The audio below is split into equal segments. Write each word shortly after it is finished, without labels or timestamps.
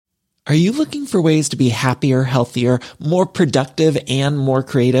Are you looking for ways to be happier, healthier, more productive, and more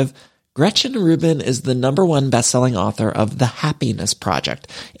creative? Gretchen Rubin is the #1 best-selling author of The Happiness Project,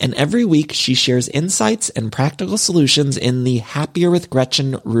 and every week she shares insights and practical solutions in the Happier with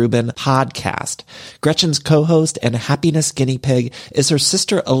Gretchen Rubin podcast. Gretchen's co-host and happiness guinea pig is her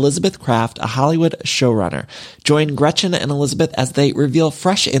sister Elizabeth Kraft, a Hollywood showrunner. Join Gretchen and Elizabeth as they reveal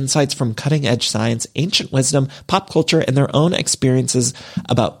fresh insights from cutting-edge science, ancient wisdom, pop culture, and their own experiences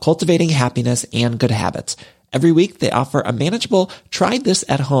about cultivating happiness and good habits. Every week, they offer a manageable,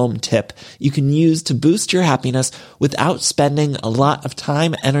 try-this-at-home tip you can use to boost your happiness without spending a lot of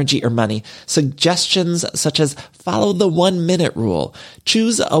time, energy, or money. Suggestions such as follow the 1-minute rule,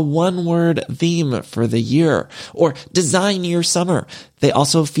 choose a one-word theme for the year, or design your summer. They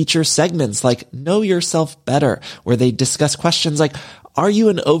also feature segments like Know Yourself Better, where they discuss questions like, are you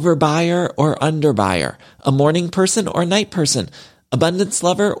an overbuyer or underbuyer? A morning person or night person? Abundance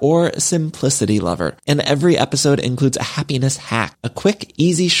lover or simplicity lover. And every episode includes a happiness hack, a quick,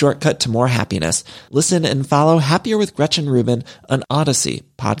 easy shortcut to more happiness. Listen and follow Happier with Gretchen Rubin, an Odyssey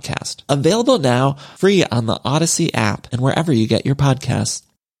podcast. Available now, free on the Odyssey app and wherever you get your podcasts.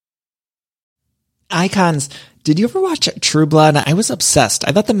 Icons. Did you ever watch True Blood? I was obsessed.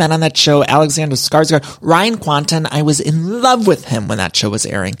 I thought the men on that show, Alexander Skarsgård, Ryan Kwanten, I was in love with him when that show was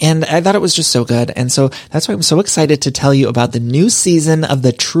airing. And I thought it was just so good. And so that's why I'm so excited to tell you about the new season of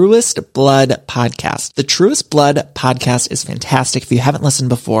the Truest Blood podcast. The Truest Blood podcast is fantastic. If you haven't listened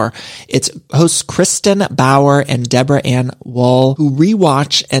before, it's hosts Kristen Bauer and Deborah Ann Woll, who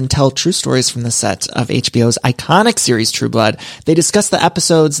rewatch and tell true stories from the set of HBO's iconic series True Blood. They discuss the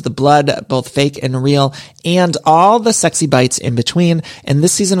episodes, the blood, both fake and real, and all the sexy bites in between. And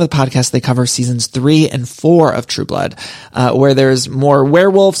this season of the podcast, they cover seasons 3 and 4 of True Blood, where there's more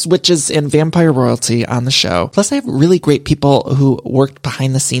werewolves, witches, and vampire royalty on the show. Plus, they have really great people who worked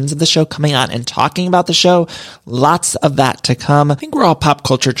behind the scenes of the show coming on and talking about the show. Lots of that to come. I think we're all pop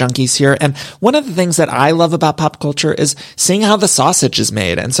culture junkies here. And one of the things that I love about pop culture is seeing how the sausage is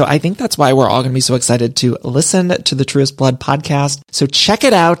made. And so I think that's why we're all going to be so excited to listen to the Truest Blood podcast. So check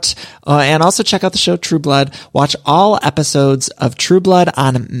it out. And also check out the show True Blood. Watch all episodes of True Blood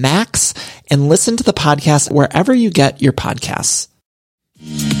on Max and listen to the podcast wherever you get your podcasts.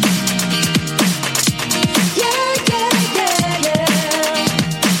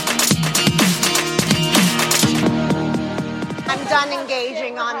 I'm done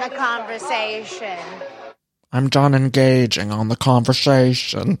engaging on the conversation. I'm done engaging on the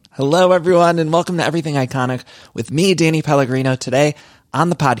conversation. Hello, everyone, and welcome to Everything Iconic with me, Danny Pellegrino. Today, on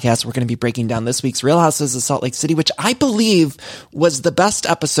the podcast, we're going to be breaking down this week's Real Houses of Salt Lake City, which I believe was the best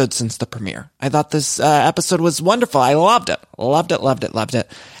episode since the premiere. I thought this episode was wonderful. I loved it. Loved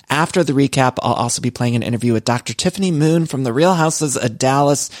it. After the recap, I'll also be playing an interview with Dr. Tiffany Moon from the Real Houses of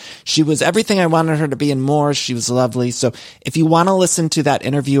Dallas. She was everything I wanted her to be and more. She was lovely. So if you want to listen to that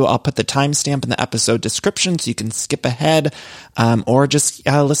interview, I'll put the timestamp in the episode description so you can skip ahead, or just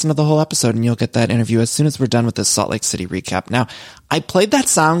listen to the whole episode and you'll get that interview as soon as we're done with this Salt Lake City recap. Now, I played that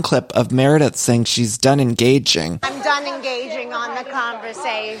sound clip of Meredith saying she's done engaging. I'm done engaging on the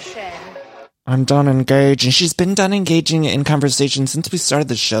conversation. I'm done engaging. She's been done engaging in conversation since we started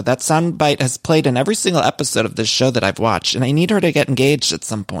the show. That soundbite has played in every single episode of this show that I've watched, and I need her to get engaged at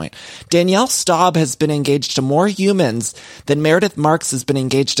some point. Danielle Staub has been engaged to more humans than Meredith Marks has been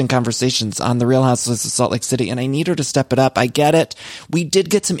engaged in conversations on The Real Housewives of Salt Lake City, and I need her to step it up. I get it. We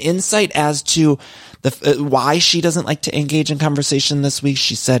did get some insight as to why she doesn't like to engage in conversation this week.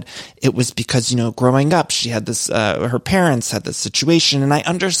 She said it was because, growing up, she had this, her parents had this situation, and I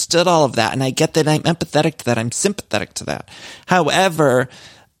understood all of that, and I get that. I'm empathetic to that. I'm sympathetic to that. However,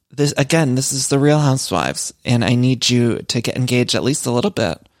 this is the Real Housewives, and I need you to get engaged at least a little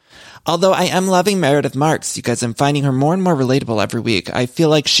bit. Although I am loving Meredith Marks, you guys, I'm finding her more and more relatable every week. I feel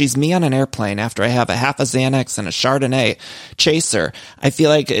like she's me on an airplane after I have a half a Xanax and a Chardonnay chaser. I feel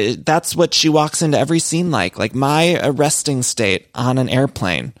like that's what she walks into every scene like my resting state on an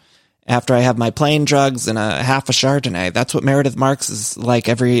airplane. After I have my plane drugs and a half a Chardonnay, that's what Meredith Marks is like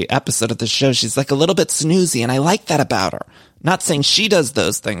every episode of the show. She's like a little bit snoozy, and I like that about her. Not saying she does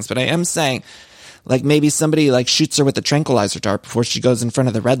those things, but I am saying like maybe somebody like shoots her with a tranquilizer dart before she goes in front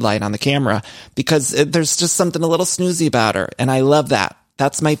of the red light on the camera, because there's just something a little snoozy about her. And I love that.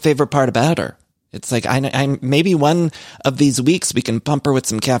 That's my favorite part about her. It's like, I maybe one of these weeks we can pump her with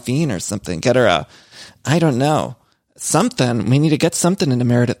some caffeine or something, get her I don't know, something. We need to get something into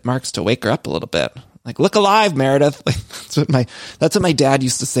Meredith Marks to wake her up a little bit. Like, look alive, Meredith. Like, that's what my dad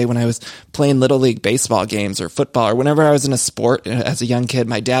used to say when I was playing Little League baseball games or football or whenever I was in a sport as a young kid.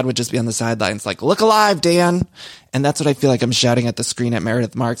 My dad would just be on the sidelines like, look alive, Dan. And that's what I feel like I'm shouting at the screen at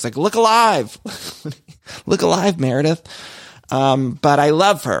Meredith Marks. Like, look alive. Look alive, Meredith. But I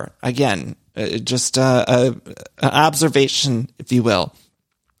love her. Again, just an observation, if you will.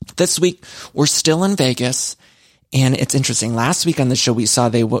 This week, we're still in Vegas. And it's interesting. Last week on the show, we saw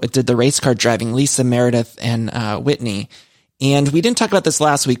they did the race car driving, Lisa, Meredith, and Whitney. And we didn't talk about this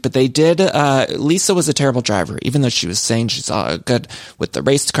last week, but they did. Lisa was a terrible driver, even though she was saying she's all good with the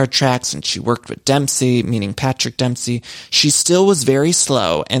race car tracks and she worked with Dempsey, meaning Patrick Dempsey. She still was very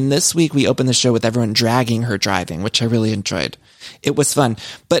slow. And this week we opened the show with everyone dragging her driving, which I really enjoyed. It was fun.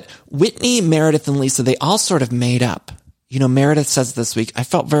 But Whitney, Meredith, and Lisa, they all sort of made up. You know, Meredith says this week, I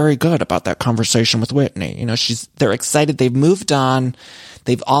felt very good about that conversation with Whitney. You know, they're excited. They've moved on.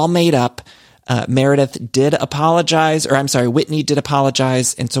 They've all made up. Meredith did apologize, or I'm sorry, Whitney did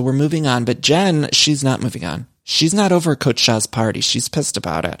apologize. And so we're moving on. But Jen, she's not moving on. She's not over Coach Shah's party. She's pissed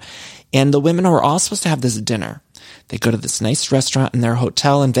about it. And the women are all supposed to have this dinner. They go to this nice restaurant in their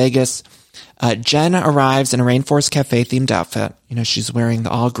hotel in Vegas. Jen arrives in a Rainforest Cafe themed outfit. You know, she's wearing the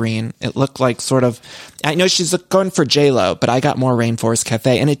all green. It looked like sort of, I know she's going for J-Lo, but I got more Rainforest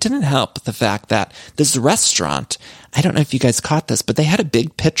Cafe. And it didn't help the fact that this restaurant, I don't know if you guys caught this, but they had a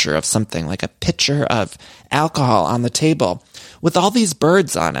big pitcher of something, like a pitcher of alcohol on the table with all these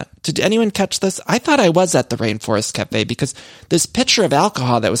birds on it. Did anyone catch this? I thought I was at the Rainforest Cafe because this pitcher of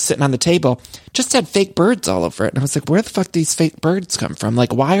alcohol that was sitting on the table just had fake birds all over it. And I was like, where the fuck do these fake birds come from?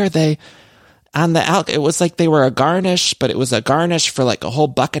 Like, why are they on the alcohol? It was like they were a garnish, but it was a garnish for like a whole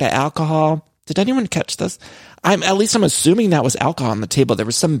bucket of alcohol. Did anyone catch this? I'm assuming that was alcohol on the table. There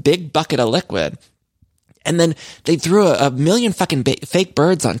was some big bucket of liquid. And then they threw a million fucking fake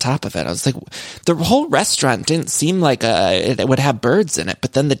birds on top of it. I was like, the whole restaurant didn't seem like it would have birds in it,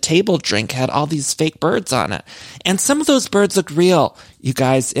 but then the table drink had all these fake birds on it. And some of those birds looked real, you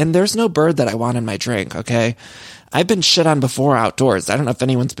guys. And there's no bird that I want in my drink, okay? I've been shit on before outdoors. I don't know if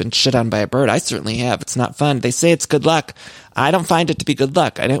anyone's been shit on by a bird. I certainly have. It's not fun. They say it's good luck. I don't find it to be good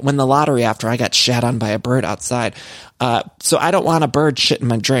luck. I didn't win the lottery after I got shat on by a bird outside. So I don't want a bird shit in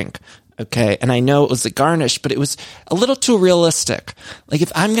my drink. Okay. And I know it was a garnish, but it was a little too realistic. Like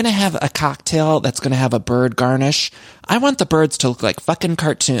if I'm going to have a cocktail that's going to have a bird garnish, I want the birds to look like fucking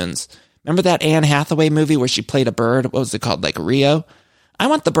cartoons. Remember that Anne Hathaway movie where she played a bird? What was it called? Like Rio? I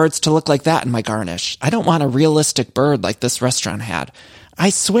want the birds to look like that in my garnish. I don't want a realistic bird like this restaurant had.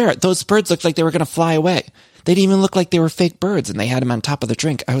 I swear, those birds looked like they were going to fly away. They didn't even look like they were fake birds, and they had them on top of the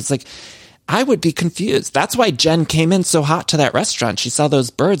drink. I was like, I would be confused. That's why Jen came in so hot to that restaurant. She saw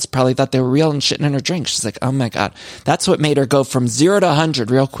those birds, probably thought they were real and shitting in her drink. She's like, oh my God. That's what made her go from 0 to 100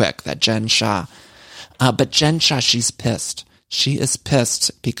 real quick, that Jen Shah. But Jen Shah, she's pissed. She is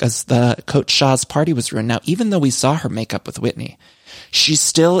pissed because the Coach Shah's party was ruined. Now, even though we saw her make up with Whitney, she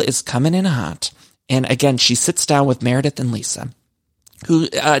still is coming in hot. And again, she sits down with Meredith and Lisa, who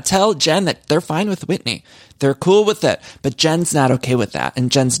tell Jen that they're fine with Whitney. They're cool with it, but Jen's not okay with that.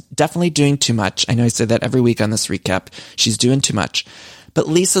 And Jen's definitely doing too much. I know I say that every week on this recap. She's doing too much. But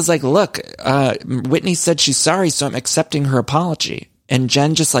Lisa's like, look, Whitney said she's sorry, so I'm accepting her apology. And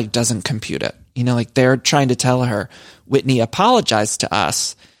Jen just like doesn't compute it. You know, like they're trying to tell her, Whitney apologized to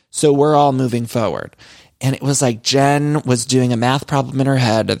us, so we're all moving forward. And it was like Jen was doing a math problem in her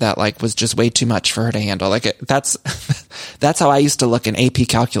head that like was just way too much for her to handle. Like that's how I used to look in AP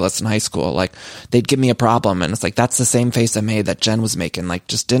calculus in high school. Like they'd give me a problem and it's like, that's the same face I made that Jen was making. Like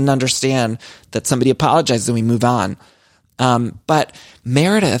just didn't understand that somebody apologized and we move on. But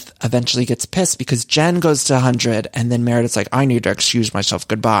Meredith eventually gets pissed because Jen goes to 100 and then Meredith's like, I need to excuse myself.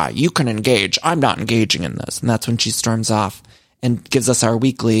 Goodbye. You can engage. I'm not engaging in this. And that's when she storms off and gives us our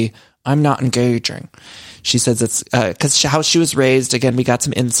weekly, I'm not engaging. She says it's because how she was raised. Again, we got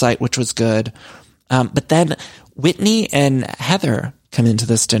some insight, which was good. But then Whitney and Heather come into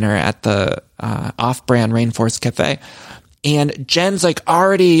this dinner at the off-brand Rainforest Cafe. And Jen's like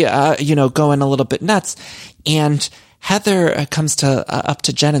already, going a little bit nuts. And Heather comes up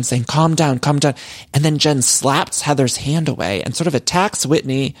to Jen and saying, calm down, calm down. And then Jen slaps Heather's hand away and sort of attacks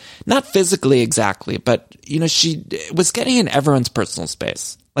Whitney, not physically exactly, but, she was getting in everyone's personal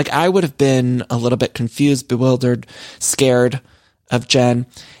space. Like I would have been a little bit confused, bewildered, scared of Jen.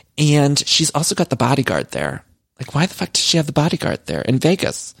 And she's also got the bodyguard there. Like why the fuck does she have the bodyguard there in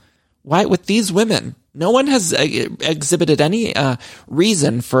Vegas? Why with these women? No one has exhibited any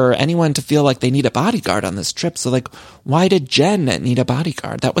reason for anyone to feel like they need a bodyguard on this trip. So like, why did Jen need a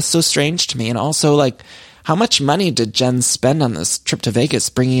bodyguard? That was so strange to me. And also like, how much money did Jen spend on this trip to Vegas,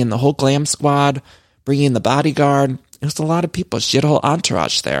 bringing in the whole glam squad, bringing in the bodyguard. It was a lot of people. She had a whole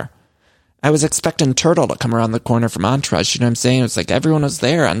entourage there. I was expecting Turtle to come around the corner from Entourage. You know what I'm saying? It was like everyone was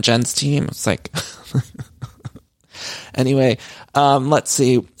there on Jen's team. It's like, anyway, let's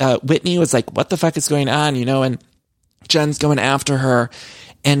see. Whitney was like, what the fuck is going on? You know, and Jen's going after her.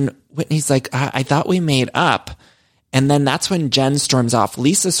 And Whitney's like, I thought we made up. And then that's when Jen storms off.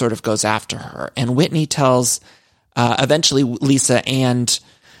 Lisa sort of goes after her. And Whitney tells, eventually Lisa and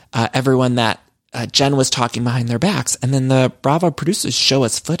everyone that Jen was talking behind their backs. And then the Bravo producers show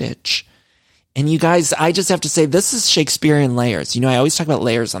us footage. And you guys, I just have to say, this is Shakespearean layers. You know, I always talk about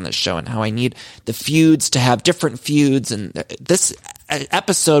layers on this show and how I need the feuds to have different feuds. And this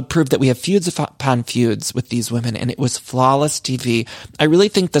episode proved that we have feuds upon feuds with these women, and it was flawless TV. I really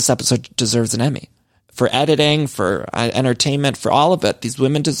think this episode deserves an Emmy. For editing, for entertainment, for all of it. These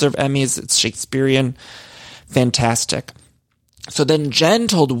women deserve Emmys. It's Shakespearean. Fantastic. So then Jen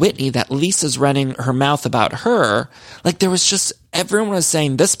told Whitney that Lisa's running her mouth about her. Like there was just, everyone was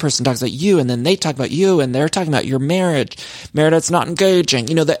saying this person talks about you, and then they talk about you, and they're talking about your marriage. Meredith's not engaging.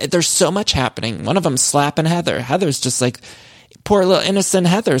 You know, there's so much happening. One of them slapping Heather. Heather's just like, poor little innocent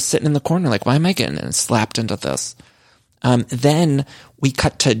Heather sitting in the corner like, why am I getting slapped into this? Then we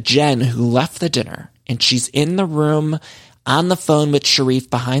cut to Jen, who left the dinner, and she's in the room on the phone with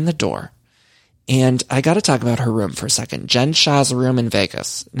Sharif behind the door. And I got to talk about her room for a second. Jen Shah's room in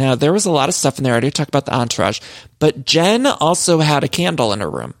Vegas. Now, there was a lot of stuff in there. I already talked about the entourage, but Jen also had a candle in her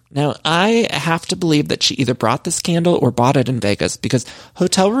room. Now, I have to believe that she either brought this candle or bought it in Vegas, because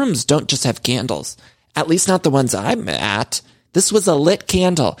hotel rooms don't just have candles. At least not the ones I'm at. This was a lit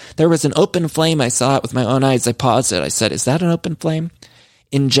candle. There was an open flame. I saw it with my own eyes. I paused it. I said, is that an open flame?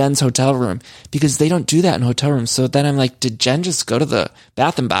 In Jen's hotel room, because they don't do that in hotel rooms. So then I'm like, did Jen just go to the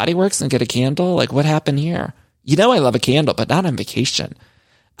Bath and Body Works and get a candle? Like, what happened here? You know, I love a candle, but not on vacation.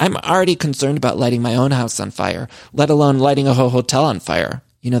 I'm already concerned about lighting my own house on fire, let alone lighting a whole hotel on fire.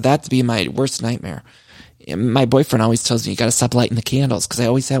 You know, that'd be my worst nightmare. My boyfriend always tells me you got to stop lighting the candles, because I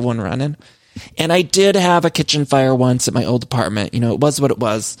always have one running. And I did have a kitchen fire once at my old apartment. You know, it was what it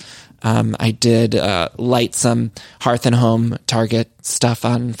was. I did light some Hearth and Home Target stuff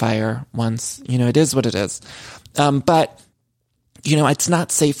on fire once. You know, it is what it is. But, you know, it's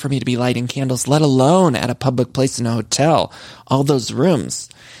not safe for me to be lighting candles, let alone at a public place in a hotel, all those rooms.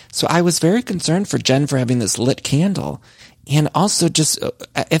 So I was very concerned for Jen for having this lit candle. And also just,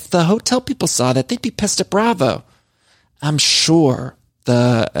 if the hotel people saw that, they'd be pissed at Bravo. I'm sure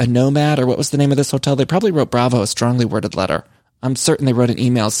the Nomad, or what was the name of this hotel? They probably wrote Bravo a strongly worded letter. I'm certain they wrote an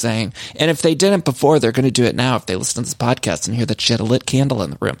email saying, and if they didn't before, they're going to do it now if they listen to this podcast and hear that she had a lit candle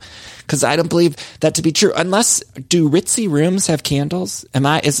in the room. Because I don't believe that to be true. Unless, do ritzy rooms have candles?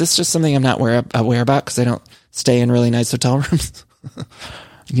 Is this just something I'm not aware about because I don't stay in really nice hotel rooms?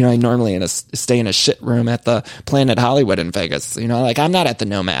 You know, I normally stay in a shit room at the Planet Hollywood in Vegas. You know, like I'm not at the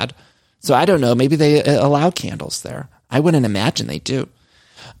Nomad. So I don't know. Maybe they allow candles there. I wouldn't imagine they do.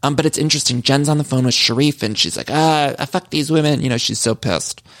 But it's interesting. Jen's on the phone with Sharif, and she's like, fuck these women. You know, she's so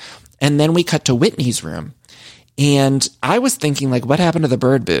pissed. And then we cut to Whitney's room. And I was thinking, like, what happened to the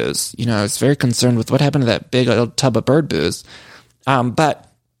bird booze? You know, I was very concerned with what happened to that big old tub of bird booze.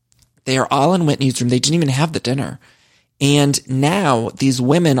 But they are all in Whitney's room. They didn't even have the dinner. And now these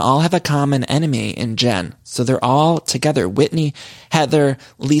women all have a common enemy in Jen. So they're all together. Whitney, Heather,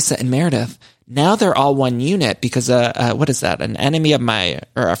 Lisa, and Meredith. Now they're all one unit because, what is that? An enemy of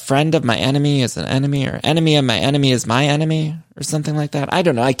or a friend of my enemy is an enemy, or enemy of my enemy is my enemy, or something like that. I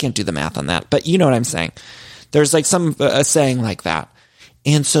don't know. I can't do the math on that, but you know what I'm saying. There's like some saying like that.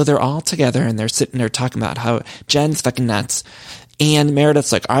 And so they're all together and they're sitting there talking about how Jen's fucking nuts. And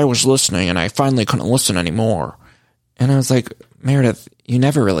Meredith's like, I was listening and I finally couldn't listen anymore. And I was like, Meredith, you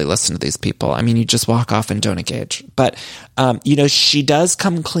never really listen to these people. I mean, you just walk off and don't engage. But, you know, she does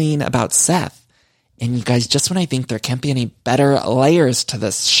come clean about Seth. And you guys, just when I think there can't be any better layers to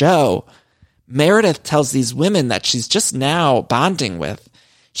this show, Meredith tells these women that she's just now bonding with.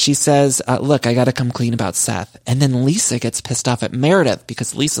 She says, look, I got to come clean about Seth. And then Lisa gets pissed off at Meredith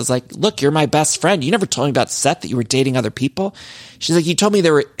because Lisa's like, look, you're my best friend. You never told me about Seth, that you were dating other people. She's like, you told me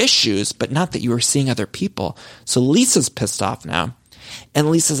there were issues, but not that you were seeing other people. So Lisa's pissed off now.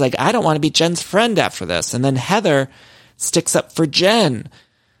 And Lisa's like, I don't want to be Jen's friend after this. And then Heather sticks up for Jen.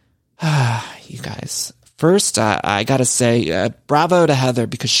 You guys, first, I gotta say, bravo to Heather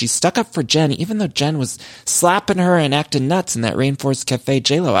because she stuck up for Jen, even though Jen was slapping her and acting nuts in that Rainforest Cafe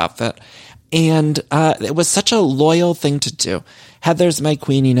J-Lo outfit. And it was such a loyal thing to do. Heather's my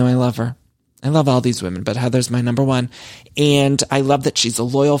queen. You know, I love her. I love all these women, but Heather's my number one. And I love that she's a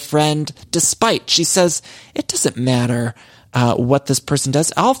loyal friend, despite, she says, it doesn't matter what this person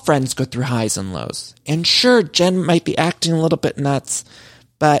does. All friends go through highs and lows. And sure, Jen might be acting a little bit nuts,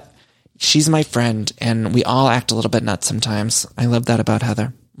 but she's my friend, and we all act a little bit nuts sometimes. I love that about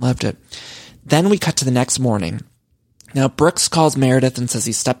Heather. Loved it. Then we cut to the next morning. Now, Brooks calls Meredith and says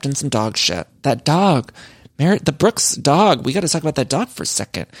he stepped in some dog shit. That dog, the Brooks dog, we got to talk about that dog for a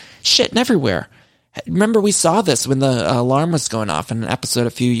second. Shitting everywhere. Remember, we saw this when the alarm was going off in an episode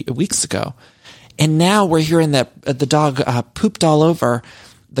a few weeks ago. And now we're hearing that the dog pooped all over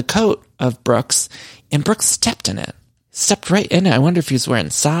the coat of Brooks, and Brooks stepped in it. Stepped right in it. I wonder if he was wearing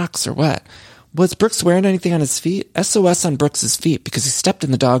socks or what. Was Brooks wearing anything on his feet? SOS on Brooks's feet, because he stepped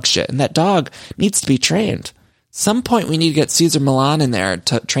in the dog shit, and that dog needs to be trained. Some point we need to get Cesar Millan in there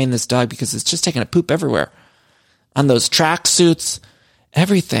to train this dog, because it's just taking a poop everywhere. On those track suits,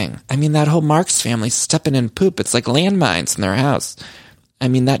 everything. I mean, that whole Marks family stepping in poop. It's like landmines in their house. I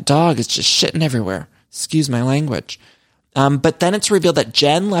mean, that dog is just shitting everywhere. Excuse my language. But then it's revealed that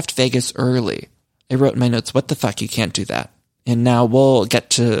Jen left Vegas early. I wrote in my notes, what the fuck, you can't do that. And now we'll get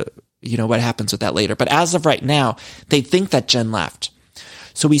to, what happens with that later. But as of right now, they think that Jen left.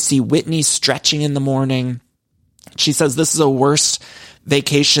 So we see Whitney stretching in the morning. She says, this is a worse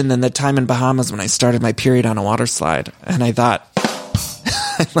vacation than the time in Bahamas when I started my period on a water slide. And I thought,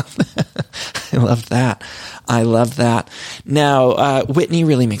 I love that. I love that. Now, Whitney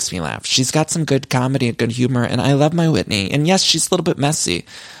really makes me laugh. She's got some good comedy and good humor, and I love my Whitney. And yes, she's a little bit messy.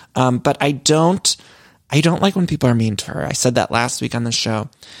 But I don't like when people are mean to her. I said that last week on the show.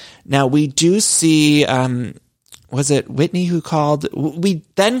 Now we do see, was it Whitney who called? We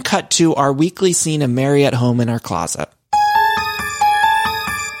then cut to our weekly scene of Mary at home in our closet.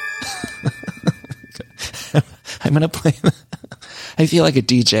 I'm going to play. I feel like a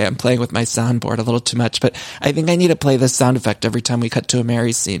DJ. I'm playing with my soundboard a little too much, but I think I need to play this sound effect every time we cut to a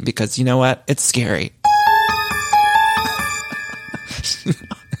Mary scene, because you know what? It's scary.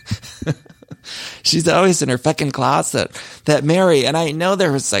 She's always in her fucking closet, that Mary. And I know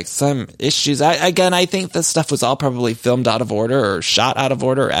there was like some issues. I think this stuff was all probably filmed out of order, or shot out of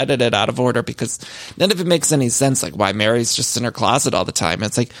order, or edited out of order, because none of it makes any sense. Like, why Mary's just in her closet all the time.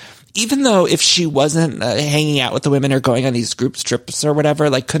 It's like, even though if she wasn't hanging out with the women or going on these group trips or whatever,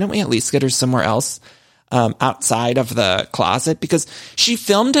 like, couldn't we at least get her somewhere else? Outside of the closet, because she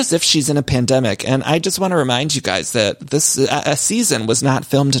filmed as if she's in a pandemic. And I just want to remind you guys that this season was not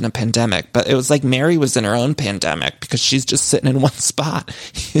filmed in a pandemic, but it was like Mary was in her own pandemic, because she's just sitting in one spot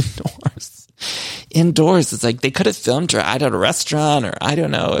indoors. It's like they could have filmed her at a restaurant, or I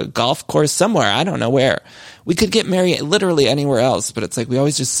don't know, a golf course somewhere. I don't know where. We could get Mary literally anywhere else, but it's like we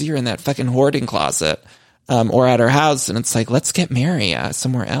always just see her in that fucking hoarding closet. Or at her house, and it's like, let's get Mary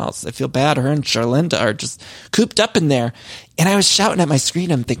somewhere else. I feel bad. Her and Charlinda are just cooped up in there. And I was shouting at my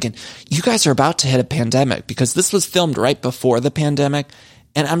screen. I'm thinking, you guys are about to hit a pandemic, because this was filmed right before the pandemic.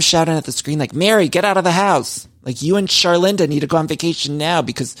 And I'm shouting at the screen like, Mary, get out of the house. Like, you and Charlinda need to go on vacation now,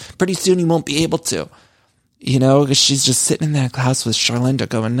 because pretty soon you won't be able to. Because she's just sitting in that house with Charlinda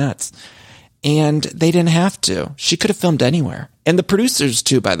going nuts. And they didn't have to. She could have filmed anywhere. And the producers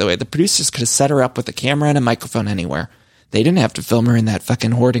too, by the way. The producers could have set her up with a camera and a microphone anywhere. They didn't have to film her in that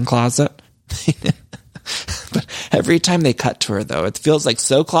fucking hoarding closet. But every time they cut to her, though, it feels like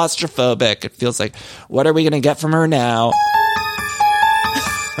so claustrophobic. It feels like, what are we going to get from her now?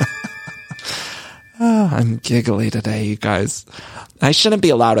 Oh, I'm giggly today, you guys. I shouldn't be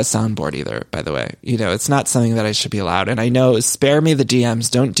allowed a soundboard either, by the way. It's not something that I should be allowed. And I know, spare me the DMs.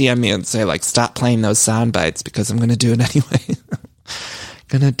 Don't DM me and say, like, stop playing those sound bites, because I'm going to do it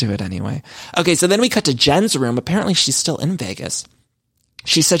anyway. Okay, so then we cut to Jen's room. Apparently she's still in Vegas.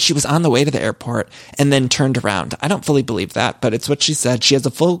 She said she was on the way to the airport and then turned around. I don't fully believe that, but it's what she said. She has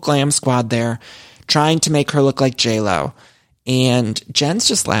a full glam squad there, trying to make her look like J-Lo. And Jen's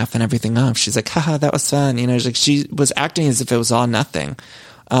just laughing everything off. She's like, haha, that was fun. She was acting as if it was all nothing.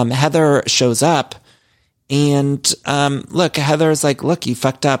 Heather shows up, and look, Heather's like, look, you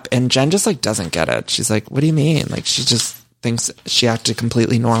fucked up. And Jen just like doesn't get it. She's like, what do you mean? Like, she just thinks she acted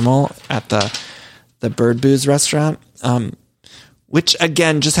completely normal at the Bird Booze restaurant. Which,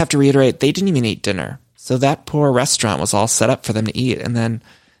 again, just have to reiterate, they didn't even eat dinner. So that poor restaurant was all set up for them to eat, and then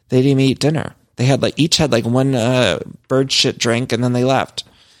they didn't even eat dinner. They had each had one bird shit drink, and then they left.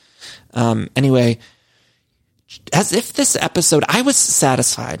 Anyway, as if this episode, I was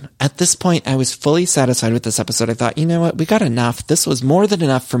satisfied. At this point, I was fully satisfied with this episode. I thought, you know what? We got enough. This was more than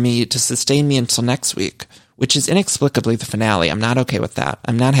enough for me to sustain me until next week, which is inexplicably the finale. I'm not okay with that.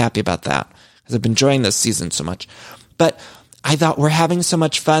 I'm not happy about that, because I've been enjoying this season so much. But I thought, we're having so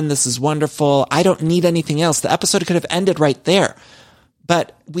much fun. This is wonderful. I don't need anything else. The episode could have ended right there.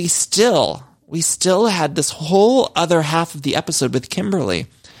 But we still we still had this whole other half of the episode with Kimberly,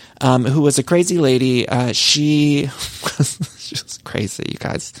 who was a crazy lady. She was crazy, you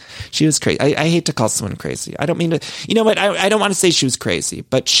guys. She was crazy. I hate to call someone crazy. I don't mean to, you know what? I don't want to say she was crazy,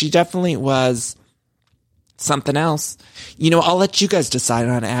 but she definitely was something else. You know, I'll let you guys decide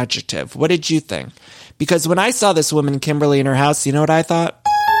on an adjective. What did you think? Because when I saw this woman, Kimberly, in her house, you know what I thought?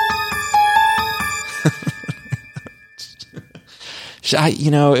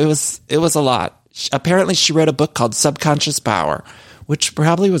 It was a lot. Apparently she wrote a book called Subconscious Power, which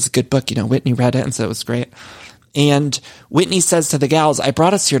probably was a good book. You know, Whitney read it and said it was great. And Whitney says to the gals, I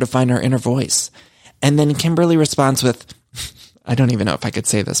brought us here to find our inner voice. And then Kimberly responds with, I don't even know if I could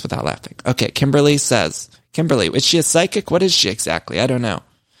say this without laughing. Okay, Kimberly says, Kimberly, is she a psychic? What is she exactly? I don't know.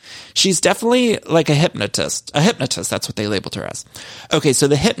 She's definitely like a hypnotist. A hypnotist, that's what they labeled her as. Okay, so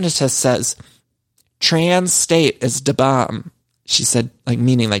the hypnotist says, trans state is the bomb. She said, like,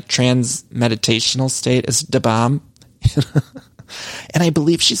 meaning like trans meditational state is the bomb. And I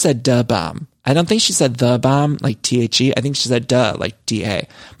believe she said da bomb. I don't think she said the bomb, like THE. I think she said da, like DA,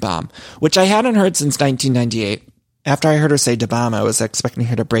 bomb, which I hadn't heard since 1998. After I heard her say da bomb, I was expecting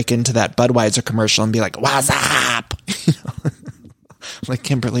her to break into that Budweiser commercial and be like, what's up? You know? Like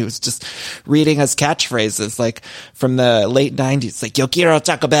Kimberly was just reading us catchphrases, like from the late 90s, like, yo quiero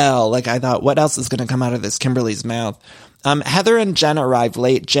Taco Bell. Like, I thought, what else is going to come out of this Kimberly's mouth? Heather and Jen arrived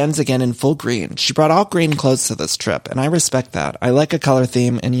late. Jen's again in full green. She brought all green clothes to this trip, and I respect that. I like a color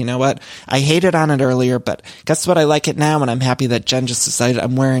theme, and you know what? I hated on it earlier, but guess what? I like it now, and I'm happy that Jen just decided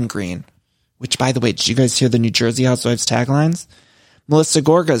I'm wearing green. Which, by the way, did you guys hear the New Jersey Housewives taglines? Melissa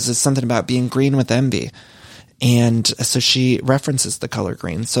Gorga's is something about being green with envy. And so she references the color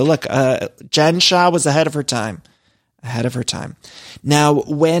green. So look, Jen Shah was ahead of her time. Ahead of her time. Now,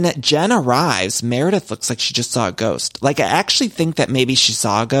 when Jen arrives, Meredith looks like she just saw a ghost. Like, I actually think that maybe she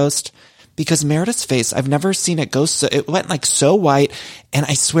saw a ghost because Meredith's face, I've never seen it go so, it went like so white. And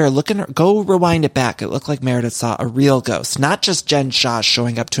I swear, go rewind it back. It looked like Meredith saw a real ghost, not just Jen Shah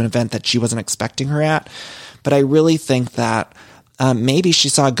showing up to an event that she wasn't expecting her at. But I really think that maybe she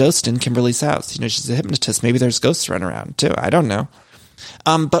saw a ghost in Kimberly's house. You know, she's a hypnotist. Maybe there's ghosts running around too. I don't know.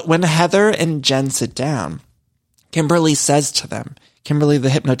 But when Heather and Jen sit down, Kimberly says to them, Kimberly, the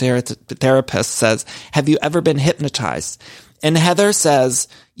hypnotherapist, says, have you ever been hypnotized? And Heather says,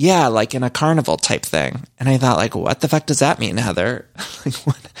 yeah, like in a carnival type thing. And I thought, like, what the fuck does that mean, Heather? Like,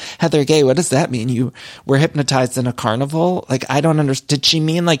 what? Heather Gay, what does that mean? You were hypnotized in a carnival? Like, I don't understand. Did she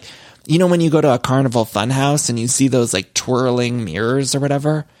mean, like, you know, when you go to a carnival funhouse and you see those like twirling mirrors or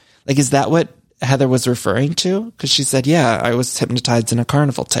whatever? Like, is that what Heather was referring to? Because she said, yeah, I was hypnotized in a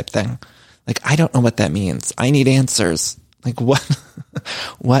carnival type thing. Like, I don't know what that means. I need answers. Like, what?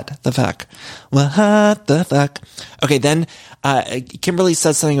 What the fuck? What the fuck? Okay, then Kimberly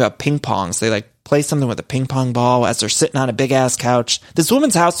says something about ping pongs. They like play something with a ping pong ball as they're sitting on a big ass couch. This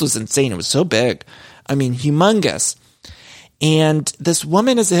woman's house was insane. It was so big. I mean, humongous. And this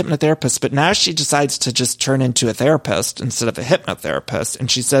woman is a hypnotherapist, but now she decides to just turn into a therapist instead of a hypnotherapist. And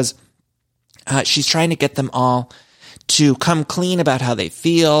she says she's trying to get them all to come clean about how they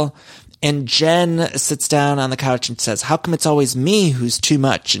feel. And Jen sits down on the couch and says, how come it's always me who's too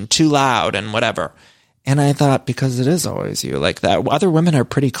much and too loud and whatever? And I thought, because it is always you. Like, that other women are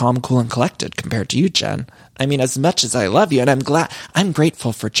pretty calm, cool, and collected compared to you, Jen. I mean, as much as I love you, and I'm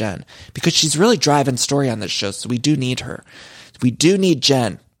grateful for Jen because she's really driving story on this show. So we do need her. We do need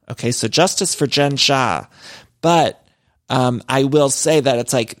Jen. Okay. So justice for Jen Shah. But, I will say that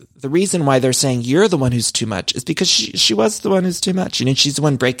it's like the reason why they're saying you're the one who's too much is because she was the one who's too much. You know, she's the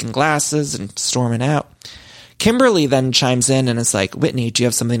one breaking glasses and storming out. Kimberly then chimes in and is like, Whitney, do you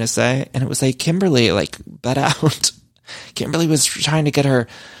have something to say? And it was like, Kimberly, like, butt out. Kimberly was trying to get her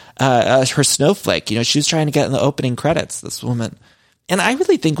snowflake. You know, she was trying to get in the opening credits, this woman. And I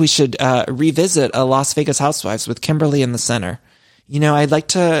really think we should revisit a Las Vegas Housewives with Kimberly in the center. You know, I'd like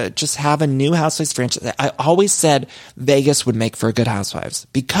to just have a new Housewives franchise. I always said Vegas would make for a good Housewives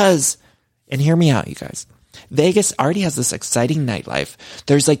because, and hear me out, you guys, Vegas already has this exciting nightlife.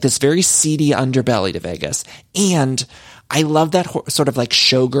 There's like this very seedy underbelly to Vegas. And I love that sort of like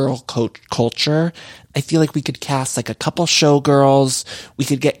showgirl culture. I feel like we could cast like a couple showgirls. We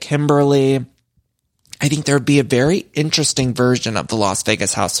could get Kimberly. I think there would be a very interesting version of the Las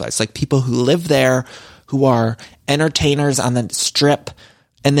Vegas Housewives, like people who live there, who are entertainers on the strip,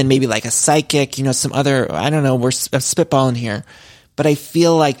 and then maybe like a psychic, you know, some other, I don't know, we're spitballing here. But I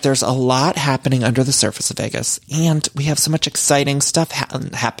feel like there's a lot happening under the surface of Vegas, and we have so much exciting stuff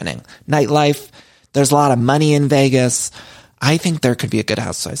happening. Nightlife, there's a lot of money in Vegas. I think there could be a good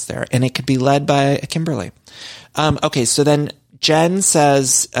Housewives there, and it could be led by Kimberly. Okay, so then Jen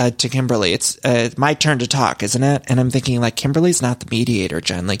says to Kimberly, it's my turn to talk, isn't it? And I'm thinking, like, Kimberly's not the mediator,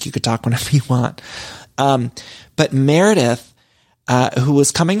 Jen. Like, you could talk whenever you want. But Meredith, who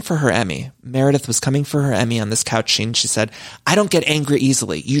was coming for her Emmy, Meredith was coming for her Emmy on this couch scene. She said, I don't get angry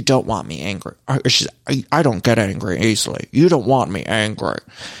easily. You don't want me angry. I don't get angry easily. You don't want me angry.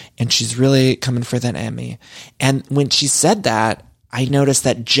 And she's really coming for that Emmy. And when she said that, I noticed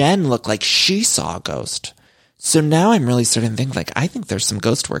that Jen looked like she saw a ghost. So now I'm really starting to think, like, I think there's some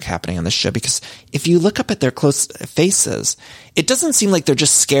ghost work happening on this show, because if you look up at their close faces, it doesn't seem like they're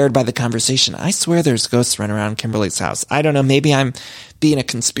just scared by the conversation. I swear there's ghosts running around Kimberly's house. I don't know. Maybe I'm being a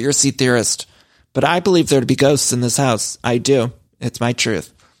conspiracy theorist, but I believe there to be ghosts in this house. I do. It's my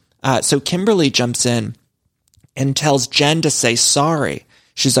truth. So Kimberly jumps in and tells Jen to say sorry.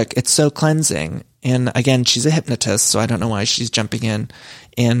 She's like, it's so cleansing. And again, she's a hypnotist, so I don't know why she's jumping in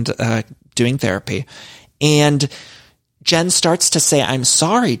and doing therapy. And Jen starts to say, I'm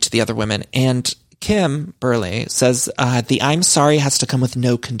sorry to the other women. And Kim Burley says, the I'm sorry has to come with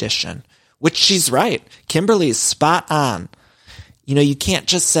no condition, which she's right. Kimberly is spot on. You know, you can't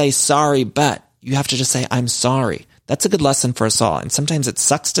just say sorry, but you have to just say, I'm sorry. That's a good lesson for us all. And sometimes it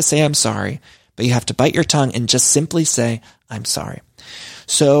sucks to say I'm sorry, but you have to bite your tongue and just simply say, I'm sorry.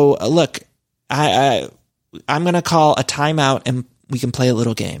 So look, I'm going to call a timeout and we can play a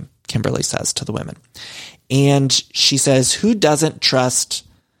little game, Kimberly says to the women. And she says, who doesn't trust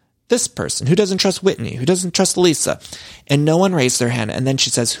this person? Who doesn't trust Whitney? Who doesn't trust Lisa? And no one raised their hand. And then she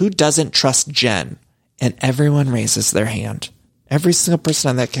says, who doesn't trust Jen? And everyone raises their hand. Every single person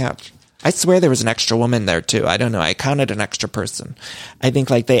on that couch. I swear there was an extra woman there too. I don't know. I counted an extra person. I think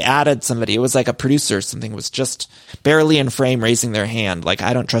like they added somebody. It was like a producer or something was just barely in frame raising their hand. Like,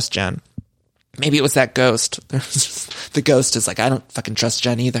 I don't trust Jen. Maybe it was that ghost. The ghost is like, I don't fucking trust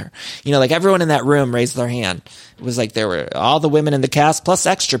Jen either. You know, like everyone in that room raised their hand. It was like there were all the women in the cast plus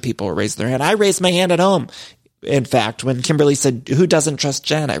extra people raised their hand. I raised my hand at home. In fact, when Kimberly said, who doesn't trust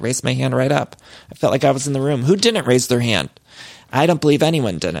Jen? I raised my hand right up. I felt like I was in the room. Who didn't raise their hand? I don't believe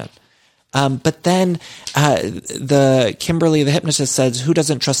anyone didn't. But then, the Kimberly, the hypnotist, says, who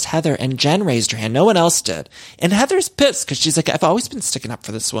doesn't trust Heather? And Jen raised her hand. No one else did. And Heather's pissed because she's like, I've always been sticking up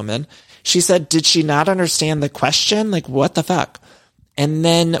for this woman. She said, did she not understand the question? Like, what the fuck? And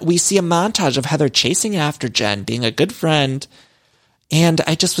then we see a montage of Heather chasing after Jen, being a good friend. And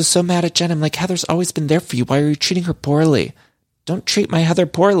I just was so mad at Jen. I'm like, Heather's always been there for you. Why are you treating her poorly? Don't treat my Heather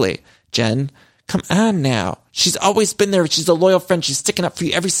poorly, Jen. Come on now. She's always been there. She's a loyal friend. She's sticking up for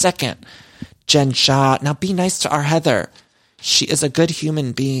you every second. Jen Shah, now be nice to our Heather. She is a good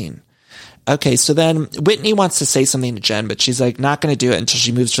human being. Okay, so then Whitney wants to say something to Jen, but she's like not going to do it until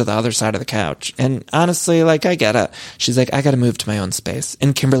she moves to the other side of the couch. And honestly, like, I get it. She's like, I got to move to my own space.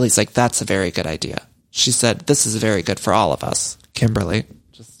 And Kimberly's like, that's a very good idea. She said, this is very good for all of us. Kimberly.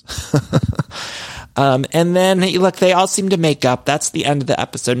 Just and then, look, they all seem to make up. That's the end of the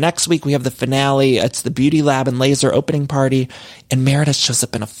episode. Next week, we have the finale. It's the Beauty Lab and Laser opening party. And Meredith shows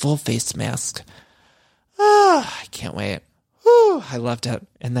up in a full face mask. I can't wait. Whew, I loved it.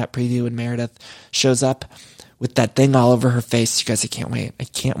 In that preview when Meredith shows up with that thing all over her face. You guys, I can't wait. I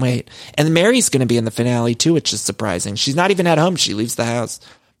can't wait. And Mary's going to be in the finale too, which is surprising. She's not even at home. She leaves the house.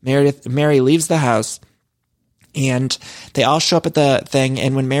 Mary leaves the house. And they all show up at the thing.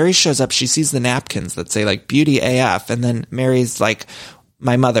 And when Mary shows up, she sees the napkins that say like Beauty AF. And then Mary's like,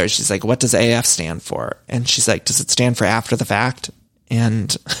 my mother, she's like, what does AF stand for? And she's like, does it stand for after the fact?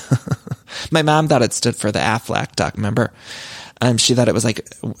 And my mom thought it stood for the Aflac doc, remember? She thought it was like,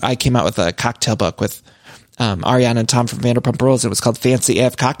 I came out with a cocktail book with Ariana and Tom from Vanderpump Rules. It was called Fancy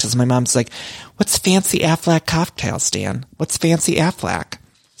AF Cocktails. My mom's like, what's Fancy Aflac cocktails, Dan? What's Fancy Aflac?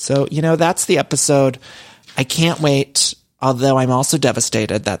 So, you know, that's the episode. I can't wait, although I'm also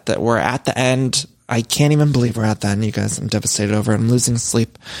devastated that we're at the end. I can't even believe we're at the end, you guys. I'm devastated over it. I'm losing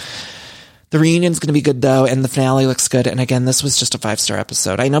sleep. The reunion's going to be good, though, and the finale looks good. And again, this was just a 5-star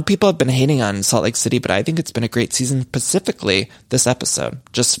episode. I know people have been hating on Salt Lake City, but I think it's been a great season, specifically this episode.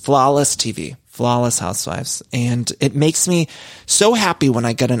 Just flawless TV, flawless Housewives. And it makes me so happy when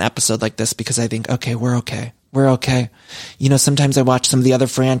I get an episode like this because I think, okay, we're okay. We're okay. You know, sometimes I watch some of the other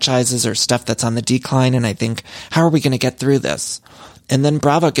franchises or stuff that's on the decline and I think, how are we going to get through this? And then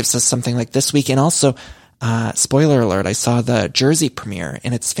Bravo gives us something like this week. And also, spoiler alert, I saw the Jersey premiere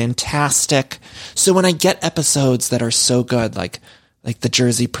and it's fantastic. So when I get episodes that are so good, like the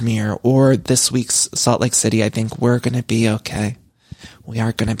Jersey premiere or this week's Salt Lake City, I think we're going to be okay. We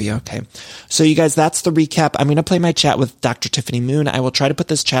are going to be okay. So you guys, that's the recap. I'm going to play my chat with Dr. Tiffany Moon. I will try to put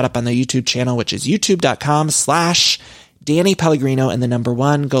this chat up on the YouTube channel, which is youtube.com/Danny Pellegrino and the number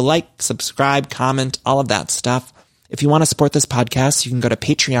 1. Go like, subscribe, comment, all of that stuff. If you want to support this podcast, you can go to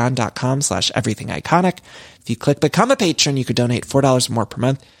patreon.com/everythingiconic. If you click become a patron, you could donate $4 or more per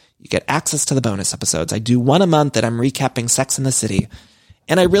month. You get access to the bonus episodes. I do one a month that I'm recapping Sex and the City.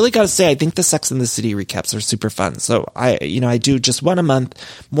 And I really got to say, I think the Sex and the City recaps are super fun. So I do just one a month.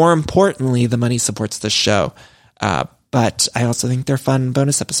 More importantly, the money supports the show. But I also think they're fun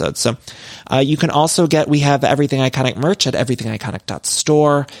bonus episodes. So, you can also we have Everything Iconic merch at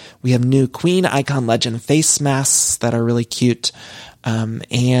everythingiconic.store. We have new Queen Icon Legend face masks that are really cute.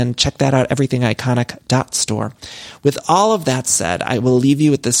 And check that out, everythingiconic.store. With all of that said, I will leave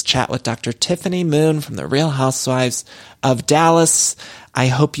you with this chat with Dr. Tiffany Moon from the Real Housewives of Dallas. I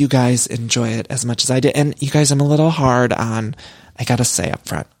hope you guys enjoy it as much as I did. And you guys, I'm a little hard on, I gotta say up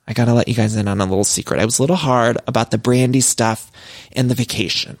front, I gotta let you guys in on a little secret. I was a little hard about the Brandy stuff and the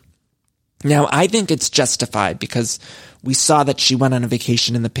vacation. Now, I think it's justified because we saw that she went on a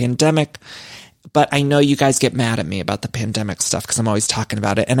vacation in the pandemic, but I know you guys get mad at me about the pandemic stuff because I'm always talking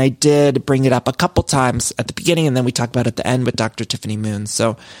about it. And I did bring it up a couple times at the beginning, and then we talked about it at the end with Dr. Tiffany Moon.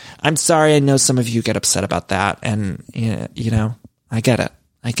 So I'm sorry. I know some of you get upset about that. And, you know, I get it.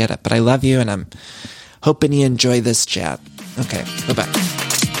 But I love you, and I'm hoping you enjoy this chat. Okay, bye-bye.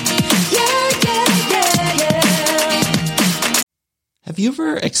 Have you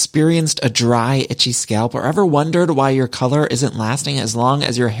ever experienced a dry, itchy scalp or ever wondered why your color isn't lasting as long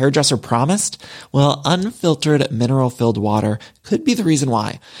as your hairdresser promised? Well, unfiltered mineral-filled water could be the reason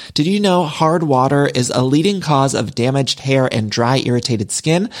why. Did you know hard water is a leading cause of damaged hair and dry, irritated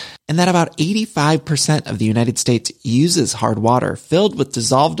skin? And that about 85% of the United States uses hard water filled with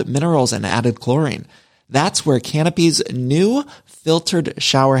dissolved minerals and added chlorine. That's where Canopy's new filtered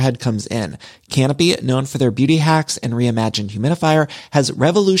shower head comes in. Canopy, known for their beauty hacks and reimagined humidifier, has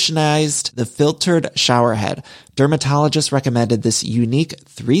revolutionized the filtered shower head. Dermatologists recommended this unique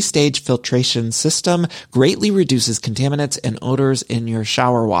 3-stage filtration system greatly reduces contaminants and odors in your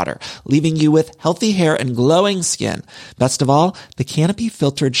shower water, leaving you with healthy hair and glowing skin. Best of all, the Canopy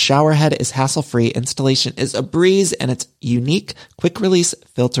filtered shower head is hassle-free, installation is a breeze, and its unique quick-release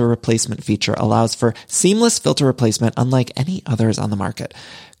filter replacement feature allows for seamless filter replacement unlike any others on the market.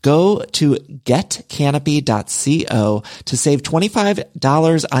 Go to getcanopy.co to save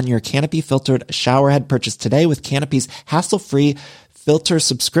 $25 on your Canopy filtered showerhead purchase today with Canopy's hassle-free filter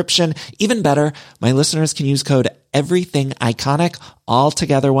subscription. Even better, my listeners can use code EVERYTHINGICONIC, all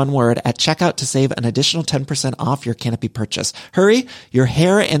together one word, at checkout to save an additional 10% off your Canopy purchase. Hurry, your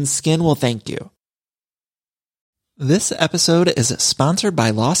hair and skin will thank you. This episode is sponsored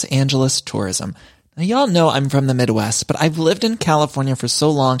by Los Angeles Tourism. Now, y'all know I'm from the Midwest, but I've lived in California for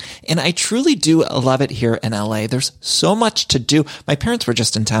so long, and I truly do love it here in LA. There's so much to do. My parents were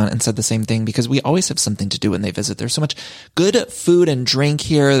just in town and said the same thing because we always have something to do when they visit. There's so much good food and drink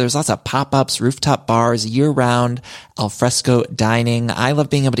here. There's lots of pop-ups, rooftop bars, year-round, al fresco dining. I love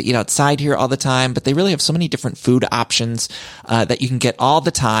being able to eat outside here all the time, but they really have so many different food options that you can get all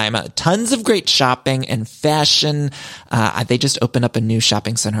the time. Tons of great shopping and fashion. They just opened up a new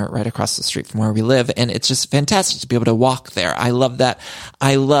shopping center right across the street from where we live. And it's just fantastic to be able to walk there. I love that.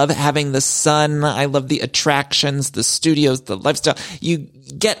 I love having the sun. I love the attractions, the studios, the lifestyle. You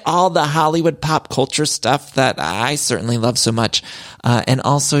get all the Hollywood pop culture stuff that I certainly love so much. And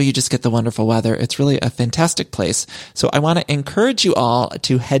also you just get the wonderful weather. It's really a fantastic place. So I want to encourage you all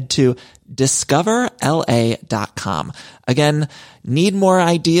to head to discoverla.com. Again, need more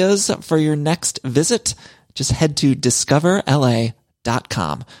ideas for your next visit? Just head to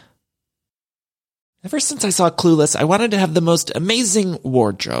discoverla.com. Ever since I saw Clueless, I wanted to have the most amazing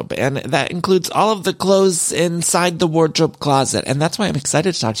wardrobe, and that includes all of the clothes inside the wardrobe closet, and that's why I'm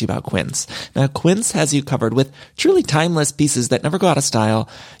excited to talk to you about Quince. Now, Quince has you covered with truly timeless pieces that never go out of style.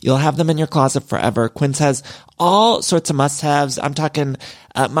 You'll have them in your closet forever. Quince has all sorts of must-haves. I'm talking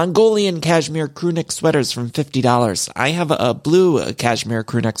Mongolian cashmere crewneck sweaters from $50. I have a blue cashmere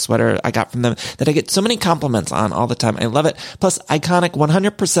crewneck sweater I got from them that I get so many compliments on all the time. I love it. Plus, iconic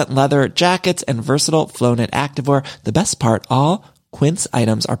 100% leather jackets and versatile flow-knit activewear. The best part, all Quince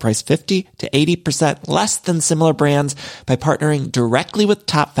items are priced 50 to 80% less than similar brands. By partnering directly with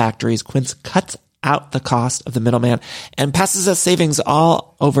top factories, Quince cuts out the cost of the middleman and passes us savings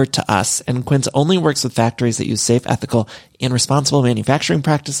all over to us. And Quince only works with factories that use safe, ethical, and responsible manufacturing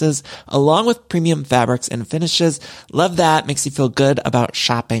practices, along with premium fabrics and finishes. Love that. Makes you feel good about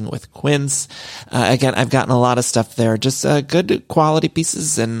shopping with Quince. Again, I've gotten a lot of stuff there. Just good quality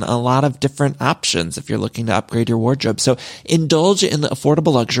pieces and a lot of different options if you're looking to upgrade your wardrobe. So indulge in the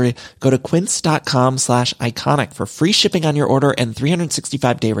affordable luxury. Go to quince.com/iconic for free shipping on your order and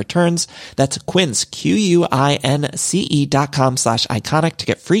 365-day returns. That's Quince, QUINCE.com/iconic to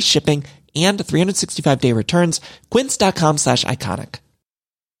get free shipping and 365-day returns. Quince.com/iconic.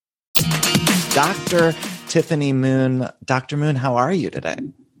 Dr. Tiffany Moon. Dr. Moon, how are you today?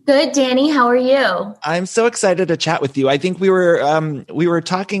 Good, Danny. How are you? I'm so excited to chat with you. I think we were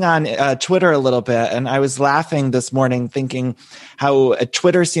talking on Twitter a little bit, and I was laughing this morning thinking how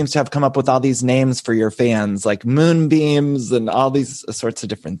Twitter seems to have come up with all these names for your fans, like moonbeams and all these sorts of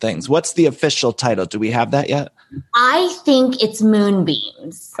different things. What's the official title? Do we have that yet? I think it's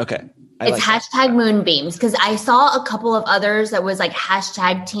moonbeams. Okay. It's hashtag moonbeams, because I saw a couple of others that was like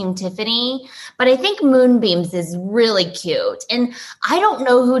hashtag Team Tiffany, but I think moonbeams is really cute. And I don't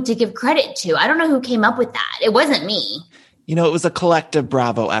know who to give credit to. I don't know who came up with that. It wasn't me. You know, it was a collective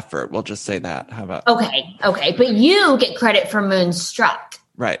Bravo effort. We'll just say that. How about? Okay. But you get credit for Moonstruck.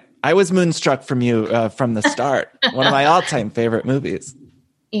 Right. I was moonstruck from you from the start. One of my all-time favorite movies.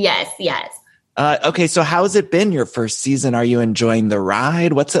 Yes. Okay, so how's it been your first season? Are you enjoying the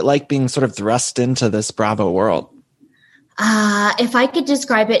ride? What's it like being sort of thrust into this Bravo world? If I could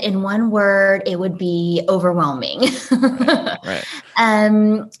describe it in one word, it would be overwhelming. Right.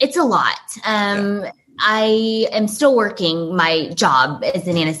 It's a lot. I am still working my job as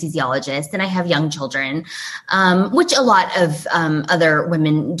an anesthesiologist, and I have young children, which a lot of other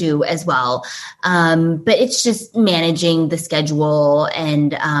women do as well. But it's just managing the schedule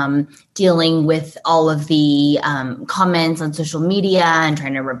and dealing with all of the comments on social media and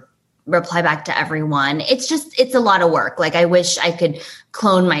trying to reply back to everyone. It's a lot of work. Like, I wish I could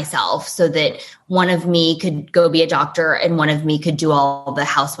clone myself so that one of me could go be a doctor and one of me could do all the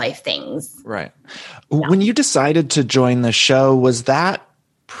housewife things. Right. Yeah. When you decided to join the show, was that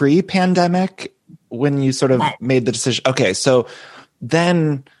pre-pandemic when you sort of made the decision? Okay. So